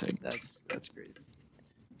a good pick. That's crazy.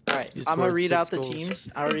 All right, I'm gonna read out the teams.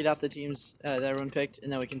 I'll read out the teams that everyone picked,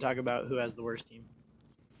 and then we can talk about who has the worst team.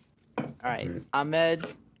 All right, Ahmed,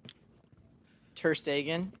 Ter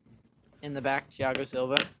Stegen, in the back, Thiago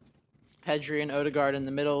Silva, Pedri and Odegaard in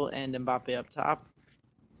the middle, and Mbappe up top.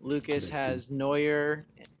 Lucas has Neuer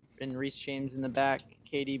and Reece James in the back,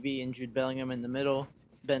 KDB and Jude Bellingham in the middle,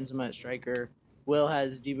 Benzema at striker. Will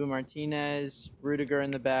has Dibu Martinez, Rudiger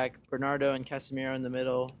in the back, Bernardo and Casemiro in the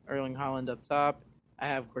middle, Erling Haaland up top. I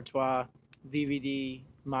have Courtois, VVD,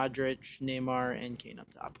 Modric, Neymar, and Kane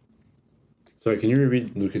up top. Sorry, can you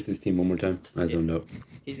reread Lucas's team one more time? I zoned out.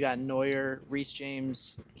 He's got Neuer, Reece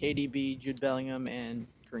James, KDB, Jude Bellingham, and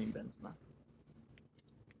Karim Benzema.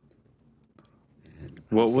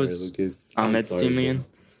 What was Ahmed's team again?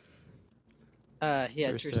 He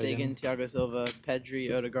had Ter Stegen, Thiago Silva,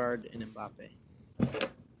 Pedri, Odegaard, and Mbappe.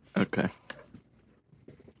 Okay.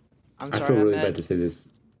 I'm sorry, I feel really Ahmed. bad to say this.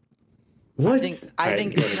 What? I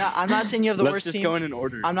think no, I'm not saying you have the worst team. Let's just go in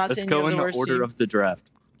order. I'm not saying you have the worst team. Let's go in the order of the draft.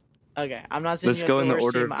 Okay, I'm not saying you have the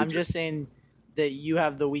worst team. I'm just saying that you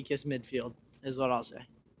have the weakest midfield, is what I'll say.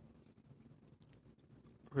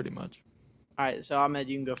 Pretty much. All right, so Ahmed,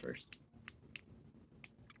 you can go first.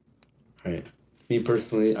 All right. Me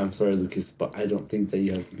personally, I'm sorry, Lucas, but I don't think that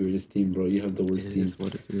you have the greatest team, bro. You have the worst team. It is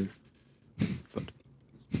what it is.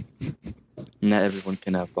 Not everyone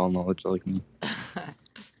can have ball knowledge like me.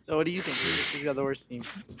 So what do you think? Who's got the worst team?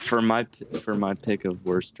 For my pick of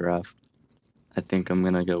worst draft, I think I'm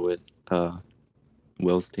gonna go with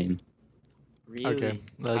Will's team. Really? Okay,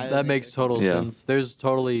 that makes total sense. There's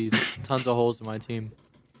totally tons of holes in my team.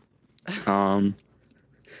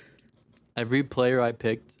 Every player I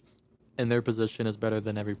picked in their position is better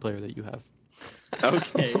than every player that you have.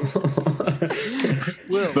 Okay.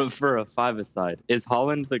 Will. But for a five-a-side, is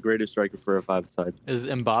Haaland the greatest striker for a five-a-side? Is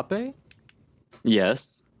Mbappe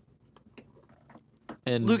Yes.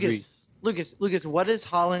 and Lucas. Reece? Lucas, what is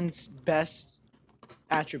Haaland's best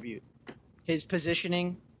attribute? His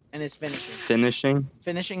positioning and his finishing.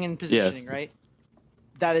 Finishing and positioning, Yes. right?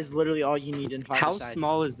 That is literally all you need in How five-a-side.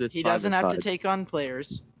 small is this? He doesn't have to five-a-side? take on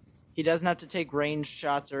players. He doesn't have to take range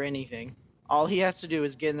shots or anything. All he has to do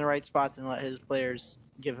is get in the right spots and let his players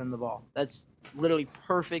give him the ball. That's literally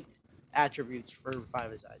perfect attributes for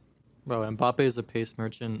five-a-side. Bro, Mbappe is a pace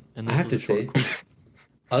merchant, and I this have to is a short say,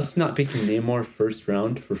 us not picking Neymar first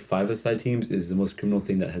round for five-a-side teams is the most criminal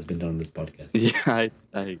thing that has been done on this podcast. Yeah,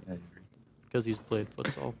 I agree. because he's played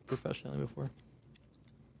futsal professionally before.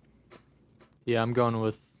 Yeah, I'm going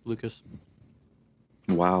with Lucas.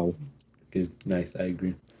 Wow. Good, nice, I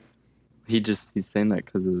agree. He's saying that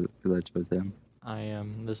because I chose him. I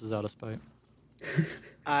am. This is out of spite.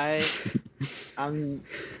 I'm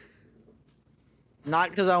not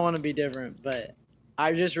because I want to be different, but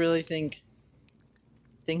I just really thinking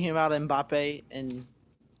about Mbappe, and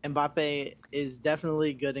Mbappe is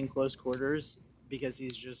definitely good in close quarters because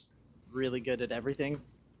he's just really good at everything.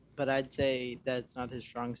 But I'd say that's not his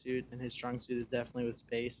strong suit, and his strong suit is definitely with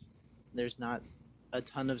space. There's not a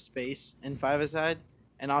ton of space in five-a-side,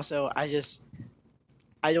 and also I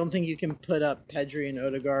don't think you can put up Pedri and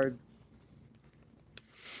Odegaard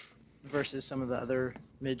versus some of the other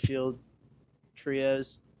midfield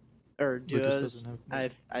trios or Lucas duos. doesn't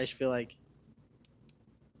have. I just feel like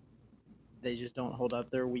they just don't hold up.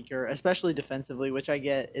 They're weaker, especially defensively, which I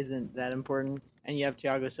get isn't that important. And you have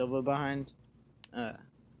Thiago Silva behind.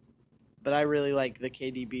 But I really like the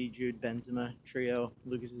KDB, Jude, Benzema trio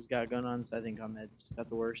Lucas has got going on, so I think Ahmed's got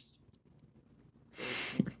the worst.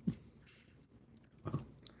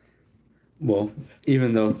 Well,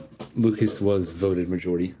 even though Lucas was voted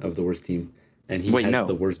majority of the worst team, and he has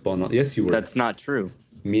the worst ball knowledge. Yes, you were. That's not true.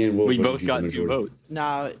 Me and Will. We voted both you got the 2 majority. votes.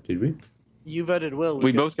 Nah, Did we? you voted Will. Lucas.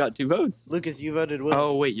 We both got 2 votes. Lucas, you voted Will.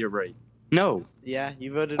 Oh wait, you're right. No. Yeah,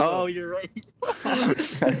 you voted Will. Oh, you're right. I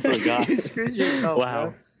forgot. You screwed yourself,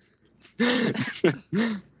 Wow.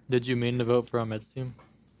 Did you mean to vote for Ahmed's team?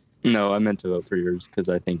 No, I meant to vote for yours because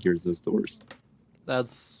I think yours was the worst.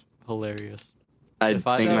 That's hilarious. I If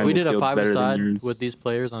think we did a midfield's better than five-a-side yours. with these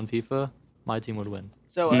players on FIFA, my team would win.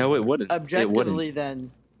 So No, it wouldn't. objectively,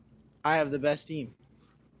 then, I have the best team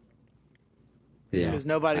Yeah. because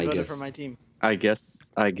nobody I voted guess. for my team. I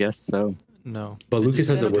guess so. No. But Lucas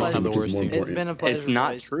has the been a worst team, which pleasure. is more It's It's important. been a pleasure. It's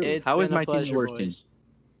not boys. true. It's How been is a my team the pleasure, worst team? boys.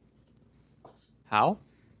 How?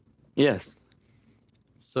 Yes.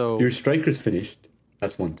 So Your striker's finished.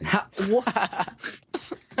 That's one thing.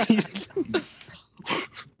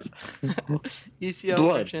 UCL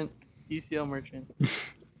Blood. merchant. UCL merchant.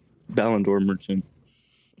 Ballon d'Or merchant.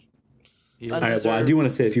 yeah. All right. Well, I do want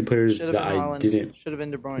to say a few players Should have that been I Haaland. didn't. Should have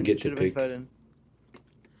been De Bruyne. get to Should have been pick.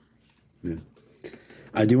 Foden.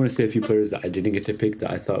 I do want to say a few players that I didn't get to pick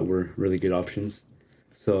that I thought were really good options.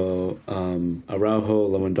 So Araujo,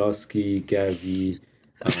 Lewandowski, Gavi,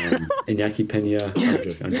 Iñaki Peña.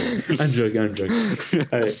 I'm joking.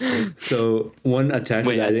 All right. So one attacker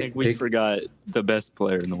Wait, that I I think didn't we pick. forgot the best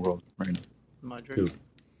player in the world right now. Modric. Who?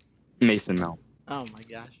 Mason Mount. Oh my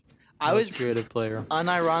gosh. I Most was creative player.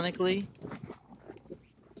 unironically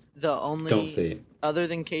the only Don't say it. other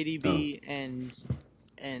than KDB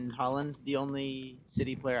and Holland, the only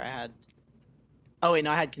City player I had. Oh wait,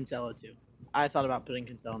 no, I had Cancelo too. I thought about putting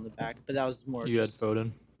Cancelo in the back, but that was more. You had just,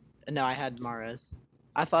 Foden. No, I had Mahrez.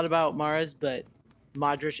 I thought about Mahrez, but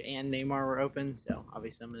Modric and Neymar were open, so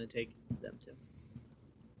obviously I'm going to take them too.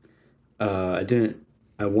 I didn't.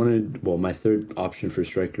 I wanted. Well, my third option for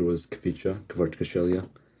striker was Kvaratskhelia.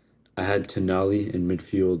 I had Tonali in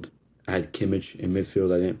midfield. I had Kimmich in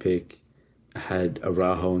midfield. I didn't pick. I had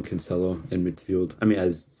Araujo and Cancelo in midfield. I mean,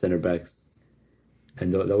 as center backs.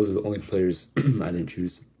 And those were the only players I didn't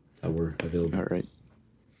choose that were available. All right.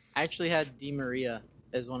 I actually had Di Maria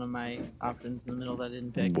as one of my options in the middle that I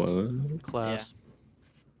didn't pick. What? Class.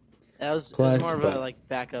 That was, Class, it was more of but- a like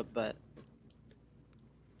backup, but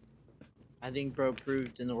I think Bro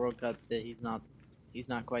proved in the World Cup that he's not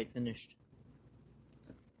quite finished.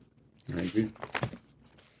 I agree.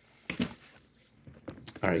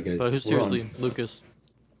 All right, guys. But we're seriously, on. Lucas,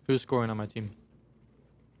 who's scoring on my team?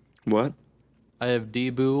 What? I have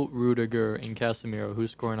Debu, Rudiger, and Casemiro.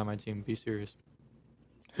 Who's scoring on my team? Be serious.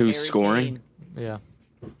 Who's Harry scoring? Kane. Yeah.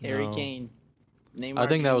 Harry No. Kane. Neymar I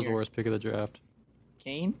think that was the Jr.. worst pick of the draft.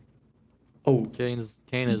 Kane. Oh, Kane is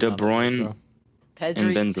De not that good, Bruyne. bro.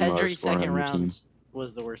 Pedri. Benzema are Pedri scoring second on your team. round.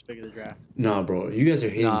 was the worst pick of the draft. Nah, bro. You guys are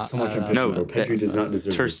hating so much on Pedri, bro. Pedri does not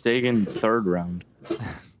deserve Ter Stegen, third round.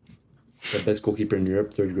 The best goalkeeper in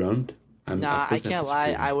Europe, third round. I can't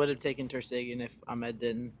lie. I would have taken Ter Stegen if Ahmed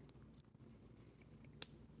didn't.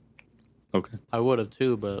 Okay. I would have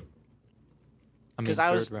too, but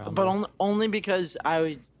only because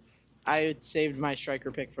I had saved my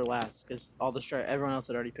striker pick for last because everyone else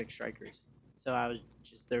had already picked strikers, so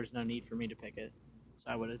there was no need for me to pick it, so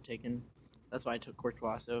I would have taken. That's why I took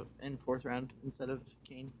Courtois in fourth round instead of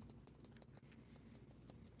Kane.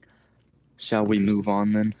 Shall we move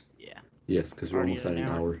on then? Yeah. Yes, because we're almost at an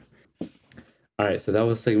hour. All right, so that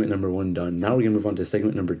was segment number 1 done. Now we're going to move on to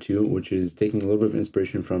segment number 2, which is taking a little bit of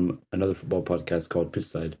inspiration from another football podcast called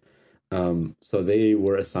Pitchside. So they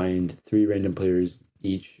were assigned 3 random players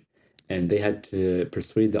each, and they had to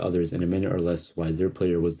persuade the others in a minute or less why their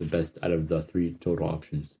player was the best out of the 3 total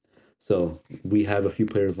options. So we have a few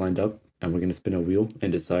players lined up, and we're going to spin a wheel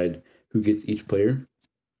and decide who gets each player,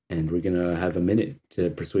 and we're going to have a minute to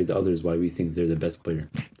persuade the others why we think they're the best player.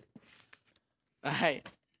 All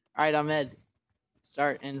right, Ahmed.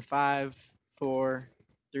 Start in 5, 4,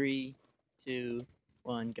 3, 2,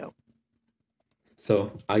 1, go.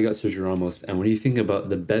 So I got Sergio Ramos, and when you think about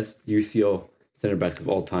the best UCL center backs of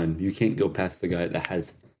all time, you can't go past the guy that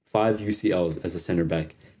has 5 UCLs as a center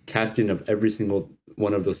back, captain of every single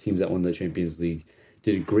one of those teams that won the Champions League,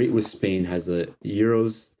 did great with Spain, has a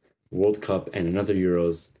Euros, World Cup, and another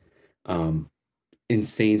Euros.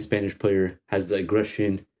 Insane Spanish player, has the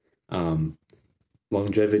aggression,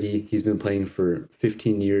 longevity. He's been playing for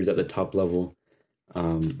 15 years at the top level.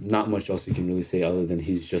 Not much else you can really say other than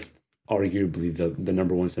he's just arguably the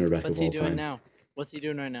number 1 center back of all time. What's he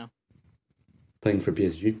doing right now? Playing for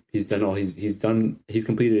PSG. He's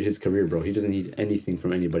completed his career, bro. He doesn't need anything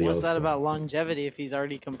from anybody else. What's that about longevity if he's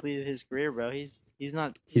already completed his career, bro? He's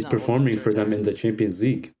not. He's performing for them in the Champions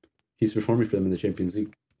League. He's performing for them in the Champions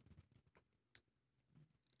League.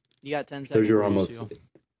 You got 10 seconds. Sergio Ramos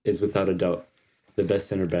is without a doubt the best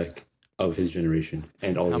center back of his generation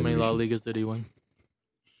and all. How many La Ligas did he win?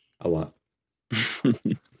 A lot.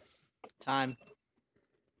 Time.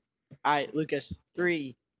 All right, Lucas.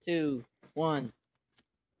 3, 2, 1.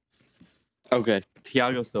 Okay,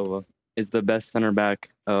 Thiago Silva is the best center back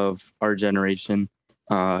of our generation.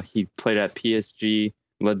 He played at PSG,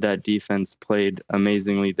 led that defense, played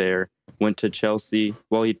amazingly there. Went to Chelsea.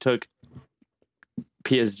 Well, he took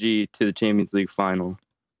PSG to the Champions League final.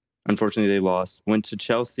 Unfortunately, they lost. Went to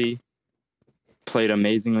Chelsea, played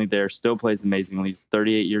amazingly there, still plays amazingly. He's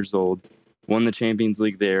 38 years old. Won the Champions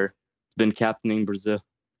League there. Been captaining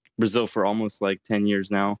Brazil for almost like 10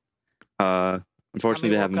 years now. Unfortunately,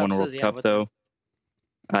 they haven't won a World Cup, though.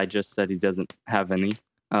 I just said he doesn't have any.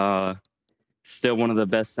 Still one of the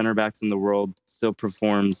best center backs in the world. Still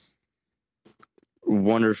performs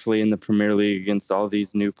wonderfully in the Premier League against all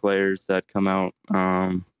these new players that come out.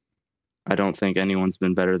 I don't think anyone's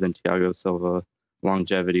been better than Thiago Silva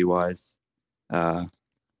longevity-wise. Yeah.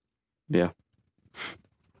 You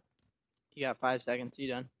got 5 seconds. You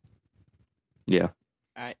done? Yeah.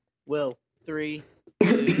 All right. Will, 3,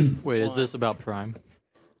 2, Wait, 1. is this about Prime?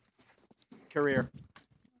 Career.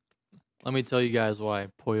 Let me tell you guys why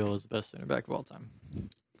Puyol is the best center back of all time.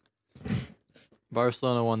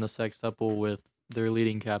 Barcelona won the sextuple with their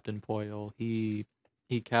leading captain, Puyol. He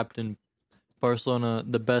captained Barcelona,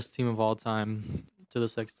 the best team of all time, to the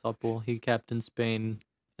sextuple. He captained Spain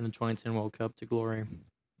in the 2010 World Cup to glory.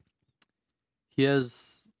 He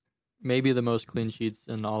has maybe the most clean sheets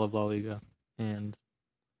in all of La Liga, and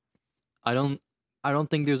I don't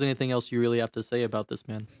think there's anything else you really have to say about this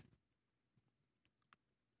man.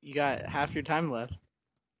 You got half your time left.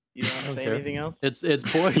 You don't want to say anything else? It's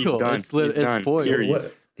Puyol. It's Puyol.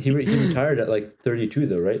 What? He retired at like 32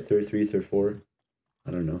 though, right? 33, 34.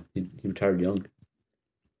 I don't know. He retired young.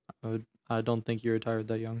 I don't think he retired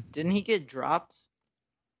that young. Didn't he get dropped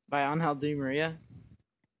by Angel Di Maria?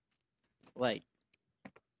 Like,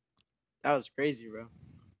 that was crazy, bro.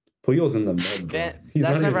 Puyol's in the mud, bro.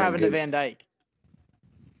 That's never happened to Van Dijk.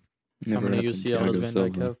 How many UCL does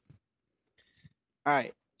Van Dijk have? All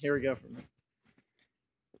right, here we go from me.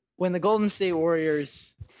 When the Golden State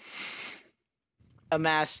Warriors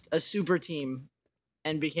amassed a super team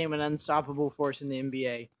and became an unstoppable force in the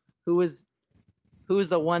NBA, who was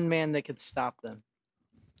the one man that could stop them?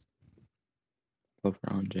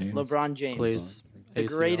 LeBron James. Plays the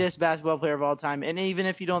greatest basketball player of all time. And even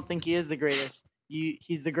if you don't think he is the greatest,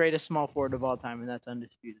 he's the greatest small forward of all time, and that's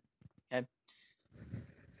undisputed. Okay.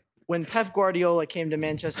 When Pep Guardiola came to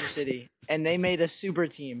Manchester City and they made a super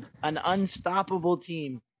team, an unstoppable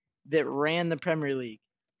team that ran the Premier League,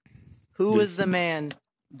 who was the man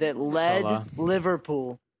that led Salah.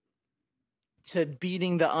 Liverpool to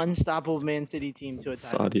beating the unstoppable Man City team to a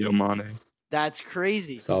title. Sadio Mane. That's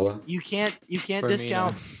crazy. Salah. You can't Firmino.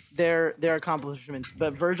 discount their accomplishments.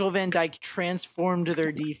 But Virgil van Dijk transformed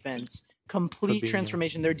their defense. Complete Fabinho.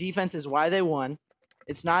 transformation. Their defense is why they won.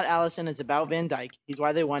 It's not Allison. It's about Van Dijk. He's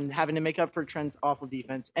why they won, having to make up for Trent's awful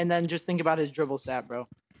defense. And then just think about his dribble stat, bro.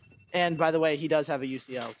 And by the way, he does have a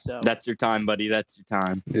UCL. So That's your time, buddy. That's your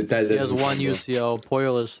time. He has one UCL.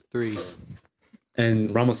 Puyol is 3.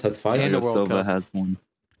 And Ramos has 5. And a Thiago World Silva Cup. has 1.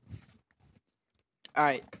 all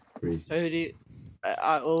right. Crazy. So who do you?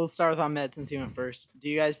 We'll start with Ahmed since he went first. Do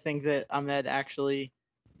you guys think that Ahmed actually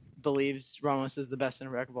believes Ramos is the best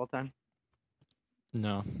center back of all time?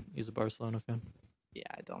 No, he's a Barcelona fan. Yeah,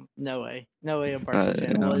 I don't. No way. No way a Barca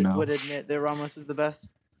fan no. would admit that Ramos is the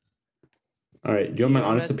best. All right. Do you want my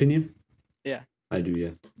honest opinion? Yeah. I do,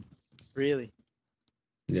 yeah. Really?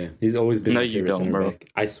 Yeah. He's always been No, my you favorite don't, center bro. back.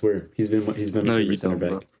 I swear. He's been my No, favorite you center don't, back.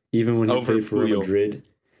 bro. Even when he Over played for Real Puyol. Madrid.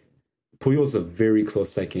 Puyol's a very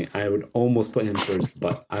close second. I would almost put him first,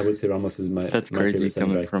 but I would say Ramos is my That's my crazy favorite center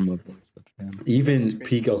coming back. from a Barca fan. Even That's crazy.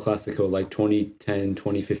 peak El Clasico, like 2010,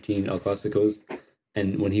 2015 El Clasicos,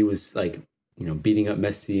 and when he was like, beating up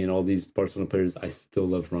Messi and all these Barcelona players, I still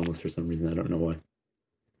love Ramos for some reason. I don't know why.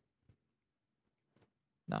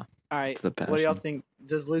 All right. It's the What do y'all passion. think?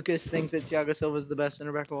 Does Lucas think that Thiago Silva is the best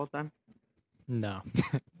center back of all time? No,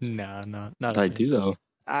 no, not. a I chance. do though.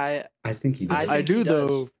 I I think he does. I I think do he does.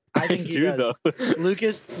 though. I think he do does. though.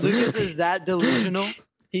 Lucas is that delusional.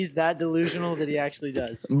 He's that delusional that he actually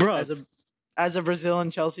does. Bro. As a Brazilian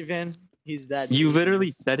Chelsea fan, he's that. You delusional.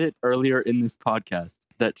 literally said it earlier in this podcast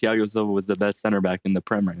that Thiago Silva was the best center back in the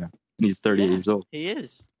Prem right now, and he's 38 Yeah. years old. He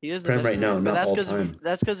is. He is the Prem best right center now, back, not but all time.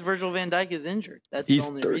 that's because Virgil van Dijk is injured. That's He's the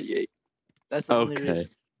only reason. 38. That's the only reason.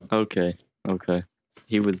 Okay.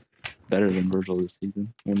 He was better than Virgil this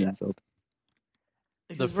season when he Yeah. was healthy.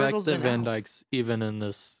 The Because fact Virgil's that been Van out. Dijk's even in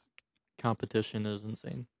this competition is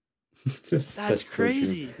insane. That's so true.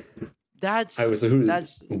 crazy. That's All right, so who?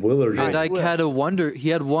 that's Will or Van Alright, Joe? Dijk Will. had a wonder. He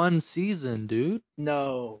had one season, dude.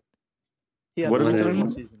 no. He had What are we multiple talking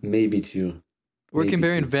about? seasons. Maybe 2. We're Maybe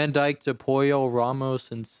comparing 2. Van Dijk to Puyol,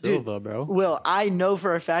 Ramos, and Silva, bro. Will, I know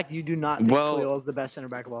for a fact you do not think Well- Puyol is the best center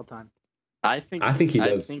back of all time. I think he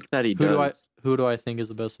does. I think that he Who does. do I think is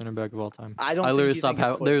the best center back of all time? I don't. I think literally you stopped.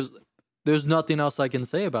 think it's Puyol. There's nothing else I can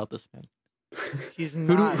say about this man. He's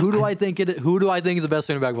not. Who do I think Who do I think is the best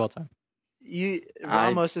center back of all time?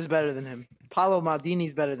 Ramos is better than him. Paulo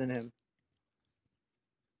Maldini's better than him.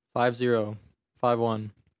 5-0, 5-1.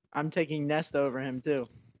 I'm taking Nesta over him too.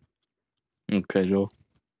 Okay, Joel.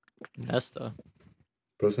 Nesta.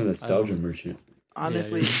 Bro's a nostalgia merchant.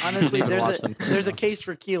 Honestly, yeah. honestly, You can watch them play there's a now. case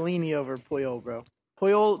for Chiellini over Puyol, bro.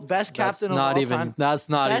 Puyol, best captain That's not of all even. time. That's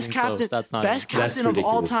not Best even captain. close. That's not. Best even, captain of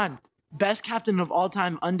all ridiculous. time. Best captain of all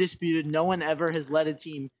time, undisputed. No one ever has led a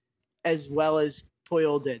team as well as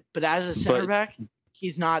Puyol did. But as a center But- back,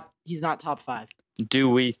 he's not top 5. Do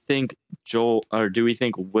we think Will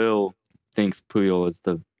thinks Puyol is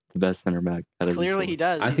the best center back? out of the Clearly, four? he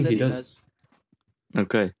does. I think said he does.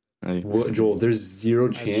 Okay. Joel, there's zero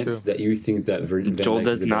That's chance true. that you think that Van Joel Dijk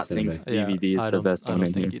does is the not best center think back. DVD I is the don't- best I one don't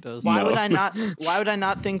in think here. he does. Why No. would I not? Why would I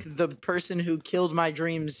not think the person who killed my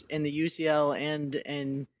dreams in the UCL and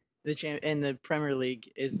in the Premier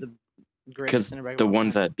League is the greatest Because center back? of the all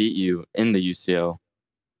one time? that beat you in the UCL.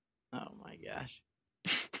 Oh my gosh!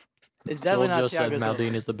 It's Joel definitely not just said Thiago Silva.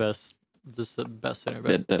 Maldini is the best. Just the best center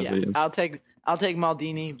back. That definitely is. I'll take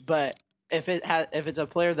Maldini, but if it's a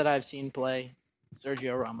player that I've seen play,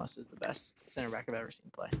 Sergio Ramos is the best center back I've ever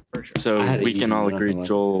seen play for sure. So I had it we easy, can all I'm not agree gonna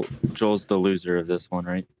lie. Joel's the loser of this one,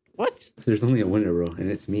 right? What? There's only a winner, bro,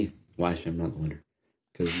 and it's me. Well, actually, I'm not the winner.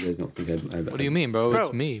 Because you guys don't think I What do you mean, bro? Bro,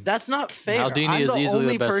 It's me. That's not fair. Maldini I'm is the easily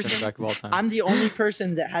only the best person. center back of all time. I'm the only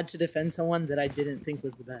person that had to defend someone that I didn't think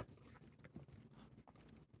was the best.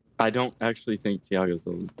 I don't actually think Thiago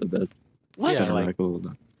Silva is the best What? Yeah, center like- back of all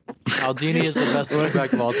time. Maldini is the best center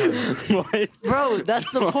back of all time. What? Bro,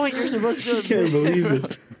 that's the point. You're supposed to. I can't believe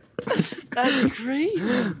it. That's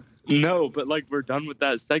crazy. No, but like we're done with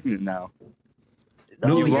that segment now.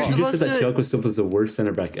 No, you're you just supposed said that to. Thiago Silva is the worst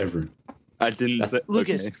center back ever. I didn't. That's- Say,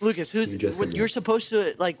 Lucas, okay. Lucas, who's You just what said you're that. supposed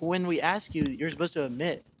to like when we ask you, you're supposed to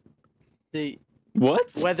admit the.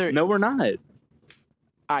 What? Whether- No, we're not.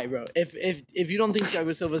 All right, bro. If you don't think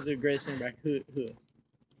Thiago Silva is the greatest center back, who is?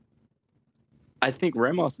 I think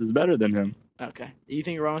Ramos is better than him. Okay. You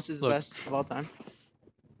think Ramos is the Look. best of all time?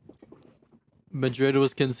 Madrid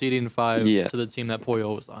was conceding 5 Yeah. to the team that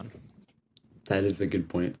Puyol was on. That is a good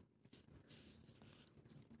point.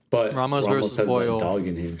 But Ramos versus has Puyol. that dog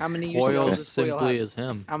in him. How many Puyol UCLs does Puyol simply have? is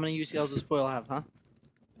him. How many UCLs does Puyol have? Huh?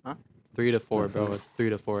 Huh? 3 to 4, Not bro. five. It's 3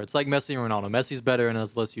 to 4. It's like Messi and Ronaldo. Messi's better and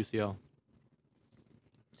has less UCL.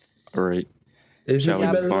 All right. Is Shall Messi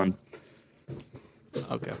we better? move on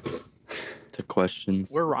Okay. to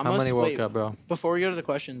questions? Were Ramos? How many World wait, Cup, bro? before we go to the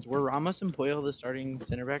questions, were Ramos and Puyol the starting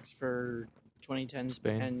center backs for 2010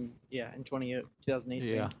 Spain. and in 2008 Spain?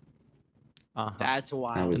 Yeah. Uh-huh. That's I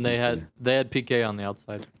wild. would And think they had PK on the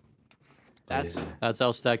outside. That's yeah. That's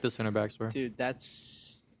how stacked the center backs were. dude.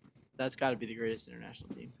 That's got to be the greatest international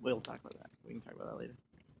team. We'll talk about that. We can talk about that later.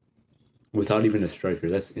 Without even a striker.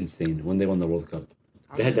 That's insane. When they won the World Cup.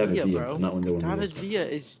 They had David Villa, bro. but not when they won the World David Cup. Villa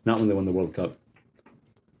is. Not when they won the World Cup.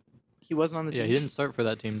 He wasn't on the team. Yeah, he didn't start for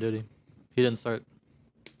that team, did he? He didn't start.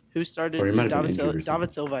 Who started? Or he might have been David injured or Silva. something.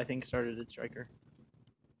 David Silva, I think, started at striker.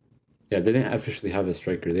 Yeah, they didn't officially have a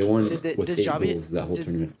striker. They won with 8 goals that whole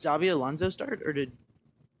tournament. Did Xabi Alonso start, or did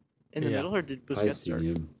in the Yeah. middle, or did I Busquets see start?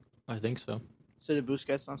 him. I think so. So did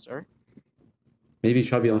Busquets not start? Maybe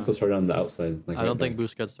Xabi Alonso started on the outside. Like I don't right think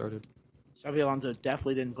Busquets started. Xabi Alonso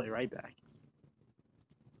definitely didn't play right back.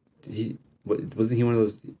 Wasn't he one of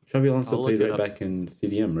those? Xabi Alonso I'll played look it right up. back in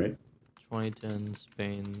CDM, right? 2010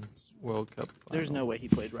 Spain World Cup. There's final. no way he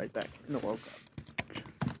played right back in the World Cup.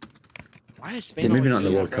 Why does Spain? They maybe always not in the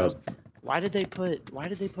do World that, bro? Cup. Why did they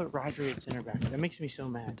put Rodri at center back? That makes me so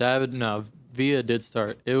mad. No, Villa did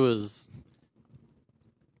start. It was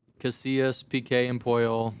Casillas, PK, and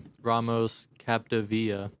Puyol, Ramos,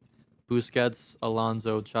 Capdevilla, Busquets,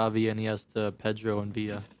 Alonso, Xavi, Iniesta, Pedro, and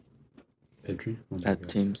Villa. Pedri. Oh my That God.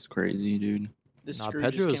 team's crazy, dude. The Nah, screw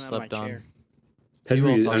Pedro just came out of slept my on. chair. We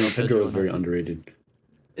won't Pedri. talk I know about Pedro Pedro was very enough. underrated.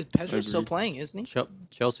 Pedro's still Agreed. playing, isn't he?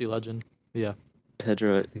 Chelsea legend. Yeah.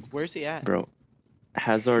 Pedro, Where's he at? bro.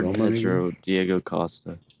 Hazard, Roma, maybe? Pedro, Diego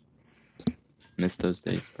Costa. Miss those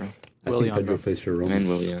days, bro. I Willian, think Pedro bro. plays for Roma. And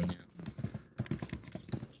Willian.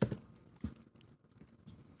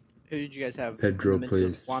 Who did you guys have? Pedro in the midfield?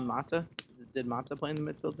 plays. Juan Mata. Did Mata play in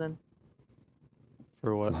the midfield then?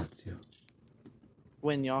 For what? Lazio.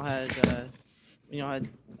 When y'all had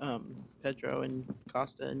Pedro and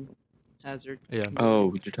Costa and Hazard. Yeah. Oh,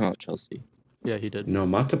 you're talking about Chelsea. Yeah, he did. No,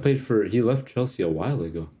 Mata played for. He left Chelsea a while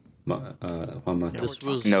ago. Juan Mata. Yeah, This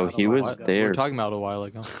we're was talking No, about a he while was ago. there. We're talking about a while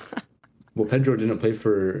ago. Well, Pedro didn't play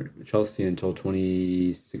for Chelsea until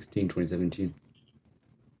 2016, 2017.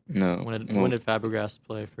 No. When well, did Fabregas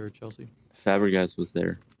play for Chelsea? Fabregas was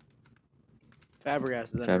there. Fabregas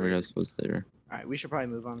is underrated. Fabregas was there. All right, we should probably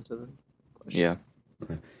move on to the questions. Yeah.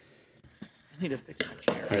 I need to fix my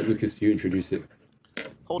chair. All right, Lucas, you introduce it.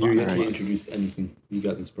 Hold You on. can't Alright. introduce anything. You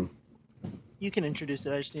got this, bro. You can introduce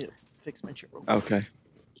it. I just need to fix my chair. real quick. Okay.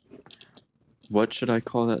 What should I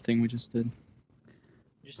call that thing we just did?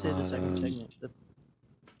 Just say the second Um, segment.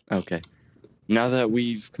 Okay. Now that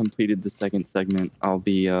we've completed the second segment, I'll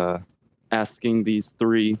be asking these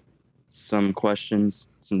three some questions,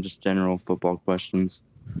 some just general football questions.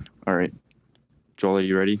 All right. Joel, are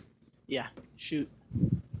you ready? Yeah. Shoot.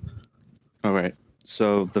 All right.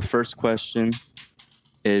 So the first question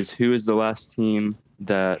is, who is the last team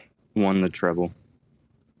that won the treble?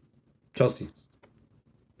 Chelsea.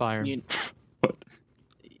 Bayern. You... What?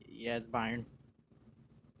 Yeah, it's Bayern.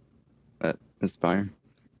 It's Bayern.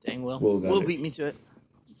 Dang, Will. Will got Will it. beat me to it.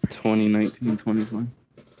 2019, 2020.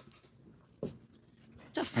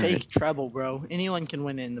 It's a fake treble, bro. Anyone can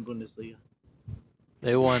win it in the Bundesliga.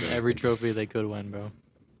 They won every trophy they could win, bro.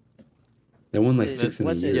 They won like It- 6 in a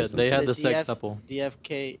what's year. it? or Yeah, they had The the DF sextuple.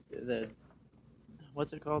 DFK,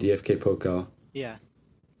 what's it called? DFK Pokal. Yeah.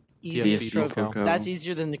 DFB Easiest trophy. Pokal. That's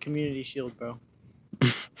easier than the Community Shield, bro.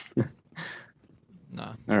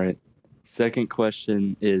 Nah. All right. Second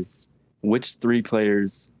question is, which three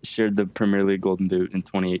players shared the Premier League Golden Boot in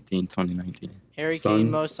 2018-2019? Harry Son,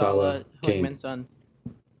 Kane, Mo Salah, Salah, Kane. Heung-min Son.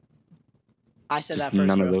 I said Just that first,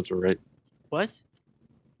 none bro. of those were right. What?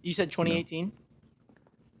 You said 2018?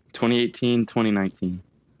 2018, 2019.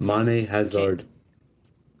 Mane, Hazard.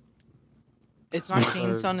 It's not Kane,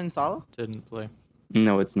 Hazard. Son, and Salah? Didn't play.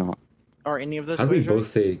 No, it's not. Or any of those How do we players? both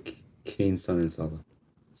say Kane, Son, and Salah?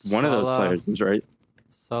 One of those Salah, players is right.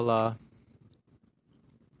 Salah.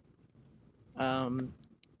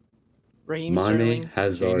 Raheem Mane, Sterling.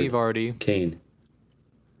 Hazard, Jamie Vardy. Kane.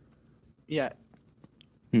 Yeah,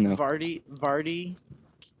 No, Vardy,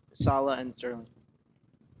 Salah, and Sterling.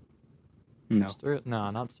 no,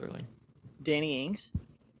 Nah, not Sterling. Danny Ings.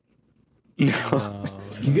 no. No.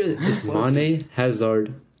 You get it's Mane,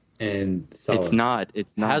 Hazard, and Salah. It's not.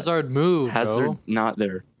 It's not. Hazard moved, Hazard, bro. not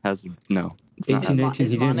there. Hazard, no. It's not. 1819.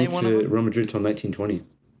 Is He didn't Mane move one of to them? Real Madrid until 1920.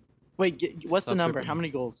 Wait, what's the Stop number? tripping. How many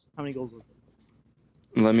goals? How many goals was it?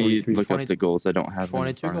 Let me 23, look 20 up the goals. I don't have them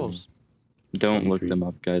in 22 front of me. goals. Don't look 23. them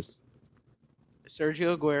up, guys.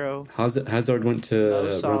 Sergio Aguero, Hazard went to Mo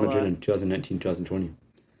Real Salah. Madrid in 2019, 2020.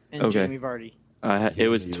 and Okay. Jamie Vardy. It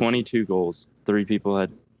was Yeah. 22 goals. 3 people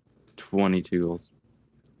had 22 goals.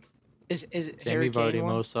 Is it Jamie Harry Kane Vardy,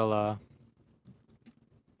 one? Mo Salah,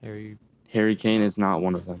 Harry Kane is not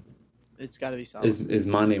one of them. It's got to be Salah. Is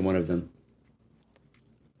Mane one of them?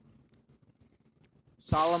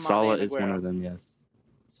 Salah, Mane, Salah and is one Aguero. of them, yes.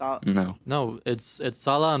 Salah. No, it's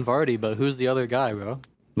Salah and Vardy, but who's the other guy, bro?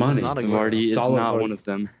 Mane. not a- Vardy is Salah, not Vardy. one of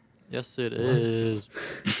them. Yes, it What? is.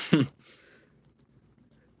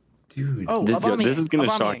 Dude. Oh, This Aubameyang. is going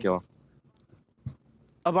to shock Aubameyang. y'all.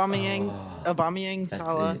 Aubameyang, That's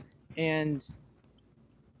Salah, it. and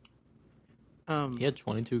He had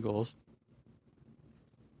 22 goals.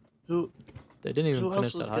 who They didn't even Who finish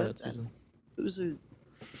else was that high good that then? season. who's a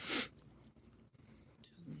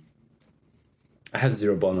I have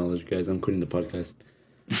zero ball knowledge, guys. I'm quitting the podcast.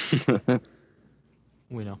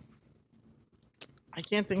 We know. I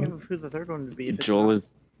can't think of who the third one would be. If it's Joel not.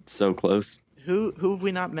 is so close. Who have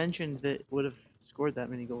we not mentioned that would have scored that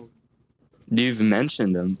many goals? You've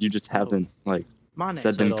mentioned them. You just haven't Mane. said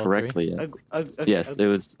Said them all three? correctly yet. Yes, it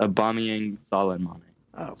was Aubameyang, Salah, and Mane.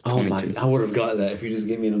 Oh, Oh my! 22. I would have got that if you just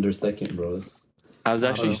gave me another second, bro. I was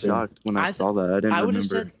actually Oh. shocked when I I saw that. I didn't I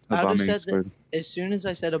would've remember I would've Aubameyang said that- scored. as soon as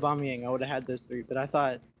I said Aubameyang, I would have had those three. But I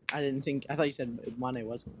thought you said Mane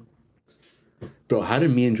wasn't one. Bro, how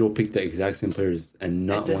did me and Joel pick the exact same players and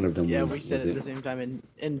not And one of them Yeah, was? we said was it at the same time,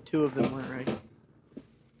 and two of them weren't right.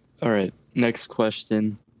 All right. Next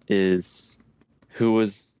question is, who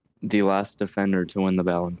was the last defender to win the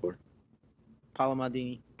Ballon d'Or? Paolo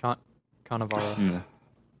Maldini. Cannavaro. No,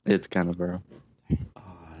 it's Cannavaro. Ah,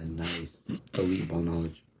 nice. Elite ball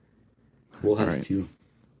knowledge. Will has Alright. 2.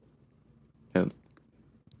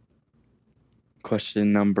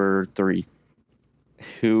 Question number 3.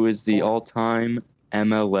 Who is the 4. all-time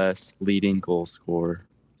MLS leading goal scorer?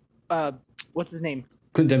 What's his name?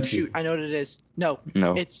 Clint Dempsey. Shoot, I know what it is. No,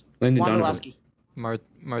 No, it's Landon Donovan. Wondolowski.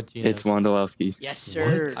 Martinez. it's Wondolowski. Yes,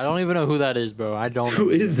 sir. What? I don't even know who that is, bro. I don't. Who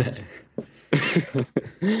is that?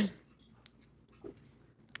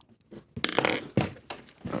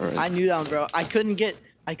 All right. I knew that one, bro. I couldn't get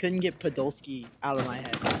Podolski out of my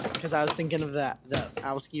head because I was thinking of the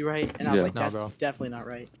Alski, right? And I was Yeah. like, No, that's bro. definitely not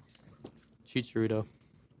right. Chicharito.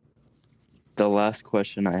 The last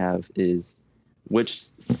question I have is, which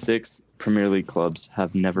 6 Premier League clubs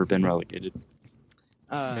have never been relegated?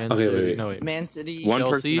 Man Okay, City. wait. No, wait. Man City. One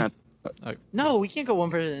Chelsea? person had... No, we can't go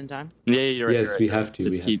one person at a time. Yeah, you're right. Yes, you're right, we you're right. have to,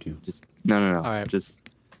 Just we have keep, to. Just no. All right. Just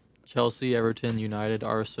Chelsea, Everton, United,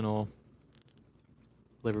 Arsenal,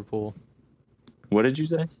 Liverpool, what did you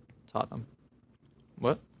say? Tottenham.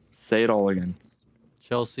 What? Say it all again.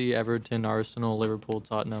 Chelsea, Everton, Arsenal, Liverpool,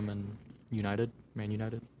 Tottenham, and United. Man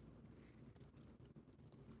United.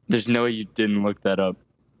 There's no way you didn't look that up.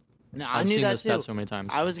 No, I I've knew seen that the stats too. so many times.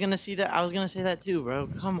 I was gonna see that. I was gonna say that too, bro.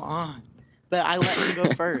 Come on. But I let him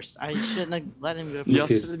go first. I shouldn't have let him go first. Y'all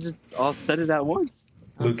Lucas. should have just all said it at once.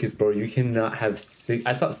 Lucas, bro, you cannot have 6.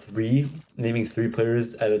 I thought 3, naming 3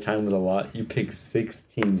 players at a time was a lot. You picked 6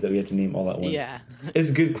 teams that we had to name all at once. Yeah. It's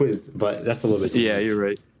a good quiz, but that's a little bit. Yeah, you're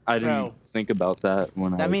right. I didn't Bro. think about that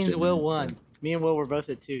when I That was means doing Will it. won. Me and Will were both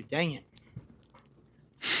at 2. Dang it.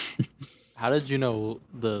 How did you know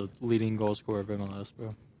the leading goal scorer of MLS, bro?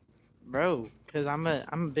 Bro, because I'm a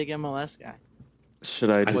big MLS guy.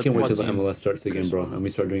 Should I? I What- can't wait what till the team? MLS starts again, bro, and we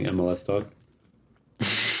start doing MLS talk.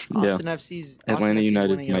 Yeah. Austin FC's Atlanta FC's United's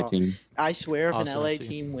winning it my all. team. I swear if an Austin LA FC.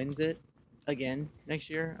 team wins it again next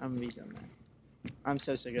year, I'm gonna be so mad. I'm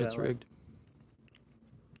so sick of It's that. rigged.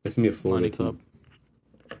 It's gonna be a Florida Money team.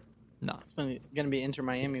 club. Nah. It's gonna be Inter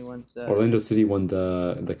Miami once Orlando City won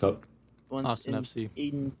the cup. Austin FC.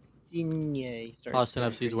 Insigne starts. Austin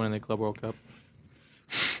going FC's crazy. winning the Club World Cup.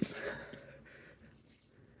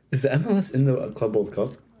 Is the MLS in the Club World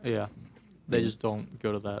Cup? Yeah. They just don't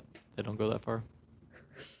go to that. They don't go that far.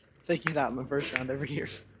 They get out in the first round every year.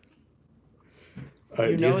 All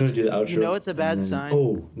right, You do know you guys want it's- to do the outro? you know it's a bad And then- sign.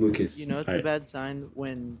 Oh, Lucas. You know it's All a right. bad sign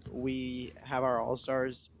when we have our all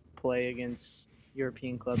stars play against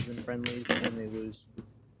European clubs in friendlies and they lose.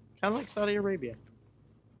 Kind of like Saudi Arabia.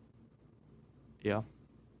 Yeah.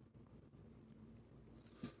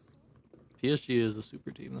 PSG is a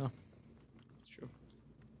super team though. It's true.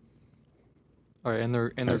 All right, and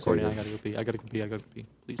they're Alright, sorry, recording. I guys. gotta go pee. I gotta pee.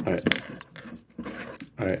 Please. All right. please.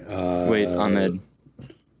 All right. Wait, Ahmed.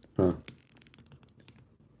 Huh.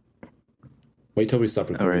 Wait till we stop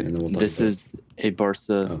All recording right. and then we'll talk This about it. is a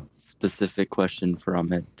Barca Oh. specific question for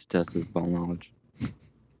Ahmed to test his ball knowledge.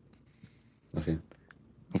 Okay,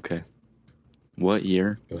 Okay. What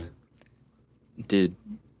year go ahead. did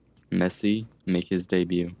Messi make his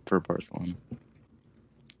debut for Barcelona?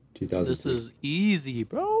 2003. This is easy,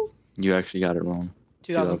 bro. You actually got it wrong.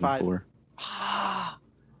 2005. 2004.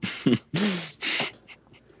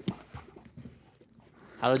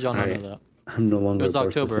 How did y'all not Alright. know that? I'm no longer It was a Barca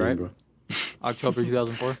October, fan, right? bro. October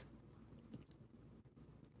 2004.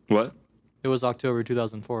 What? It was October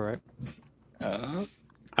 2004, right? I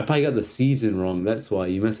probably got the season wrong. That's why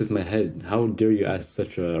you messed with my head. How dare you ask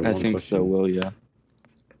such a wrong I think question? so, Will, yeah.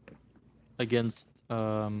 Against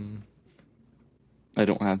I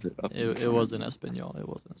don't have it up. it wasn't Espanyol. It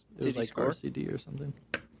wasn't. It Did was he like score? RCD or something.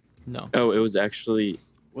 No. Oh, it was actually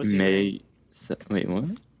Was he May. Wait, what?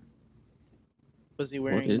 Was he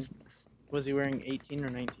What wearing? is? Was he wearing 18 or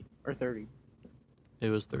 19 or 30? It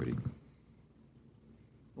was 30.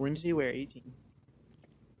 When did he wear 18?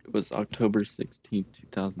 It was October 16th,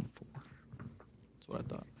 2004. That's what I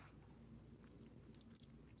thought.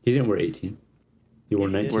 He didn't wear 18. He wore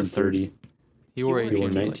He did. 19, 30. He wore He 18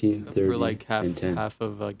 wore for 19, like, 30, for like and 10. half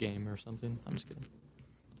of a game or something. I'm just kidding.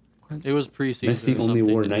 What? It was preseason. Messi or only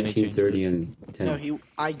something, wore and they 19, changed 30, it. and 10. No,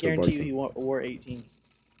 I guarantee you Barca. he wore 18.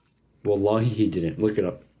 Wallahi, he didn't. Look it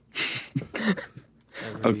up.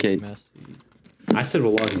 Okay. Messi. I said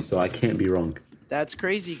Wallahi, so I can't be wrong. That's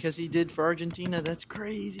crazy because he did for Argentina. That's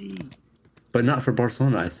crazy. But not for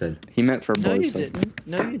Barcelona, I said. He meant for No, Barca. you didn't.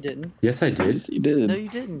 No, you didn't. Yes, I did. Yes, he did. No, you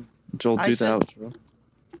didn't. Joel, I do said- the outro.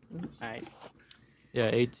 All right. Yeah,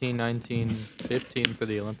 18, 19, 15 for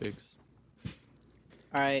the Olympics.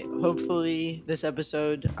 All right. Hopefully, this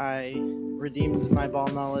episode I redeemed my ball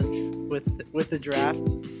knowledge with the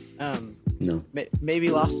draft. No. Maybe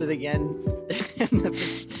lost it again in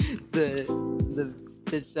the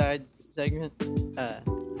pitch side segment.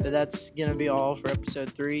 But that's gonna be all for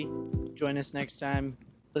episode 3. Join us next time.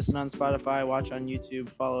 Listen on Spotify, watch on YouTube,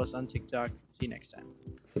 follow us on TikTok. See you next time.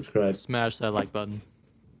 Subscribe. Smash that like button.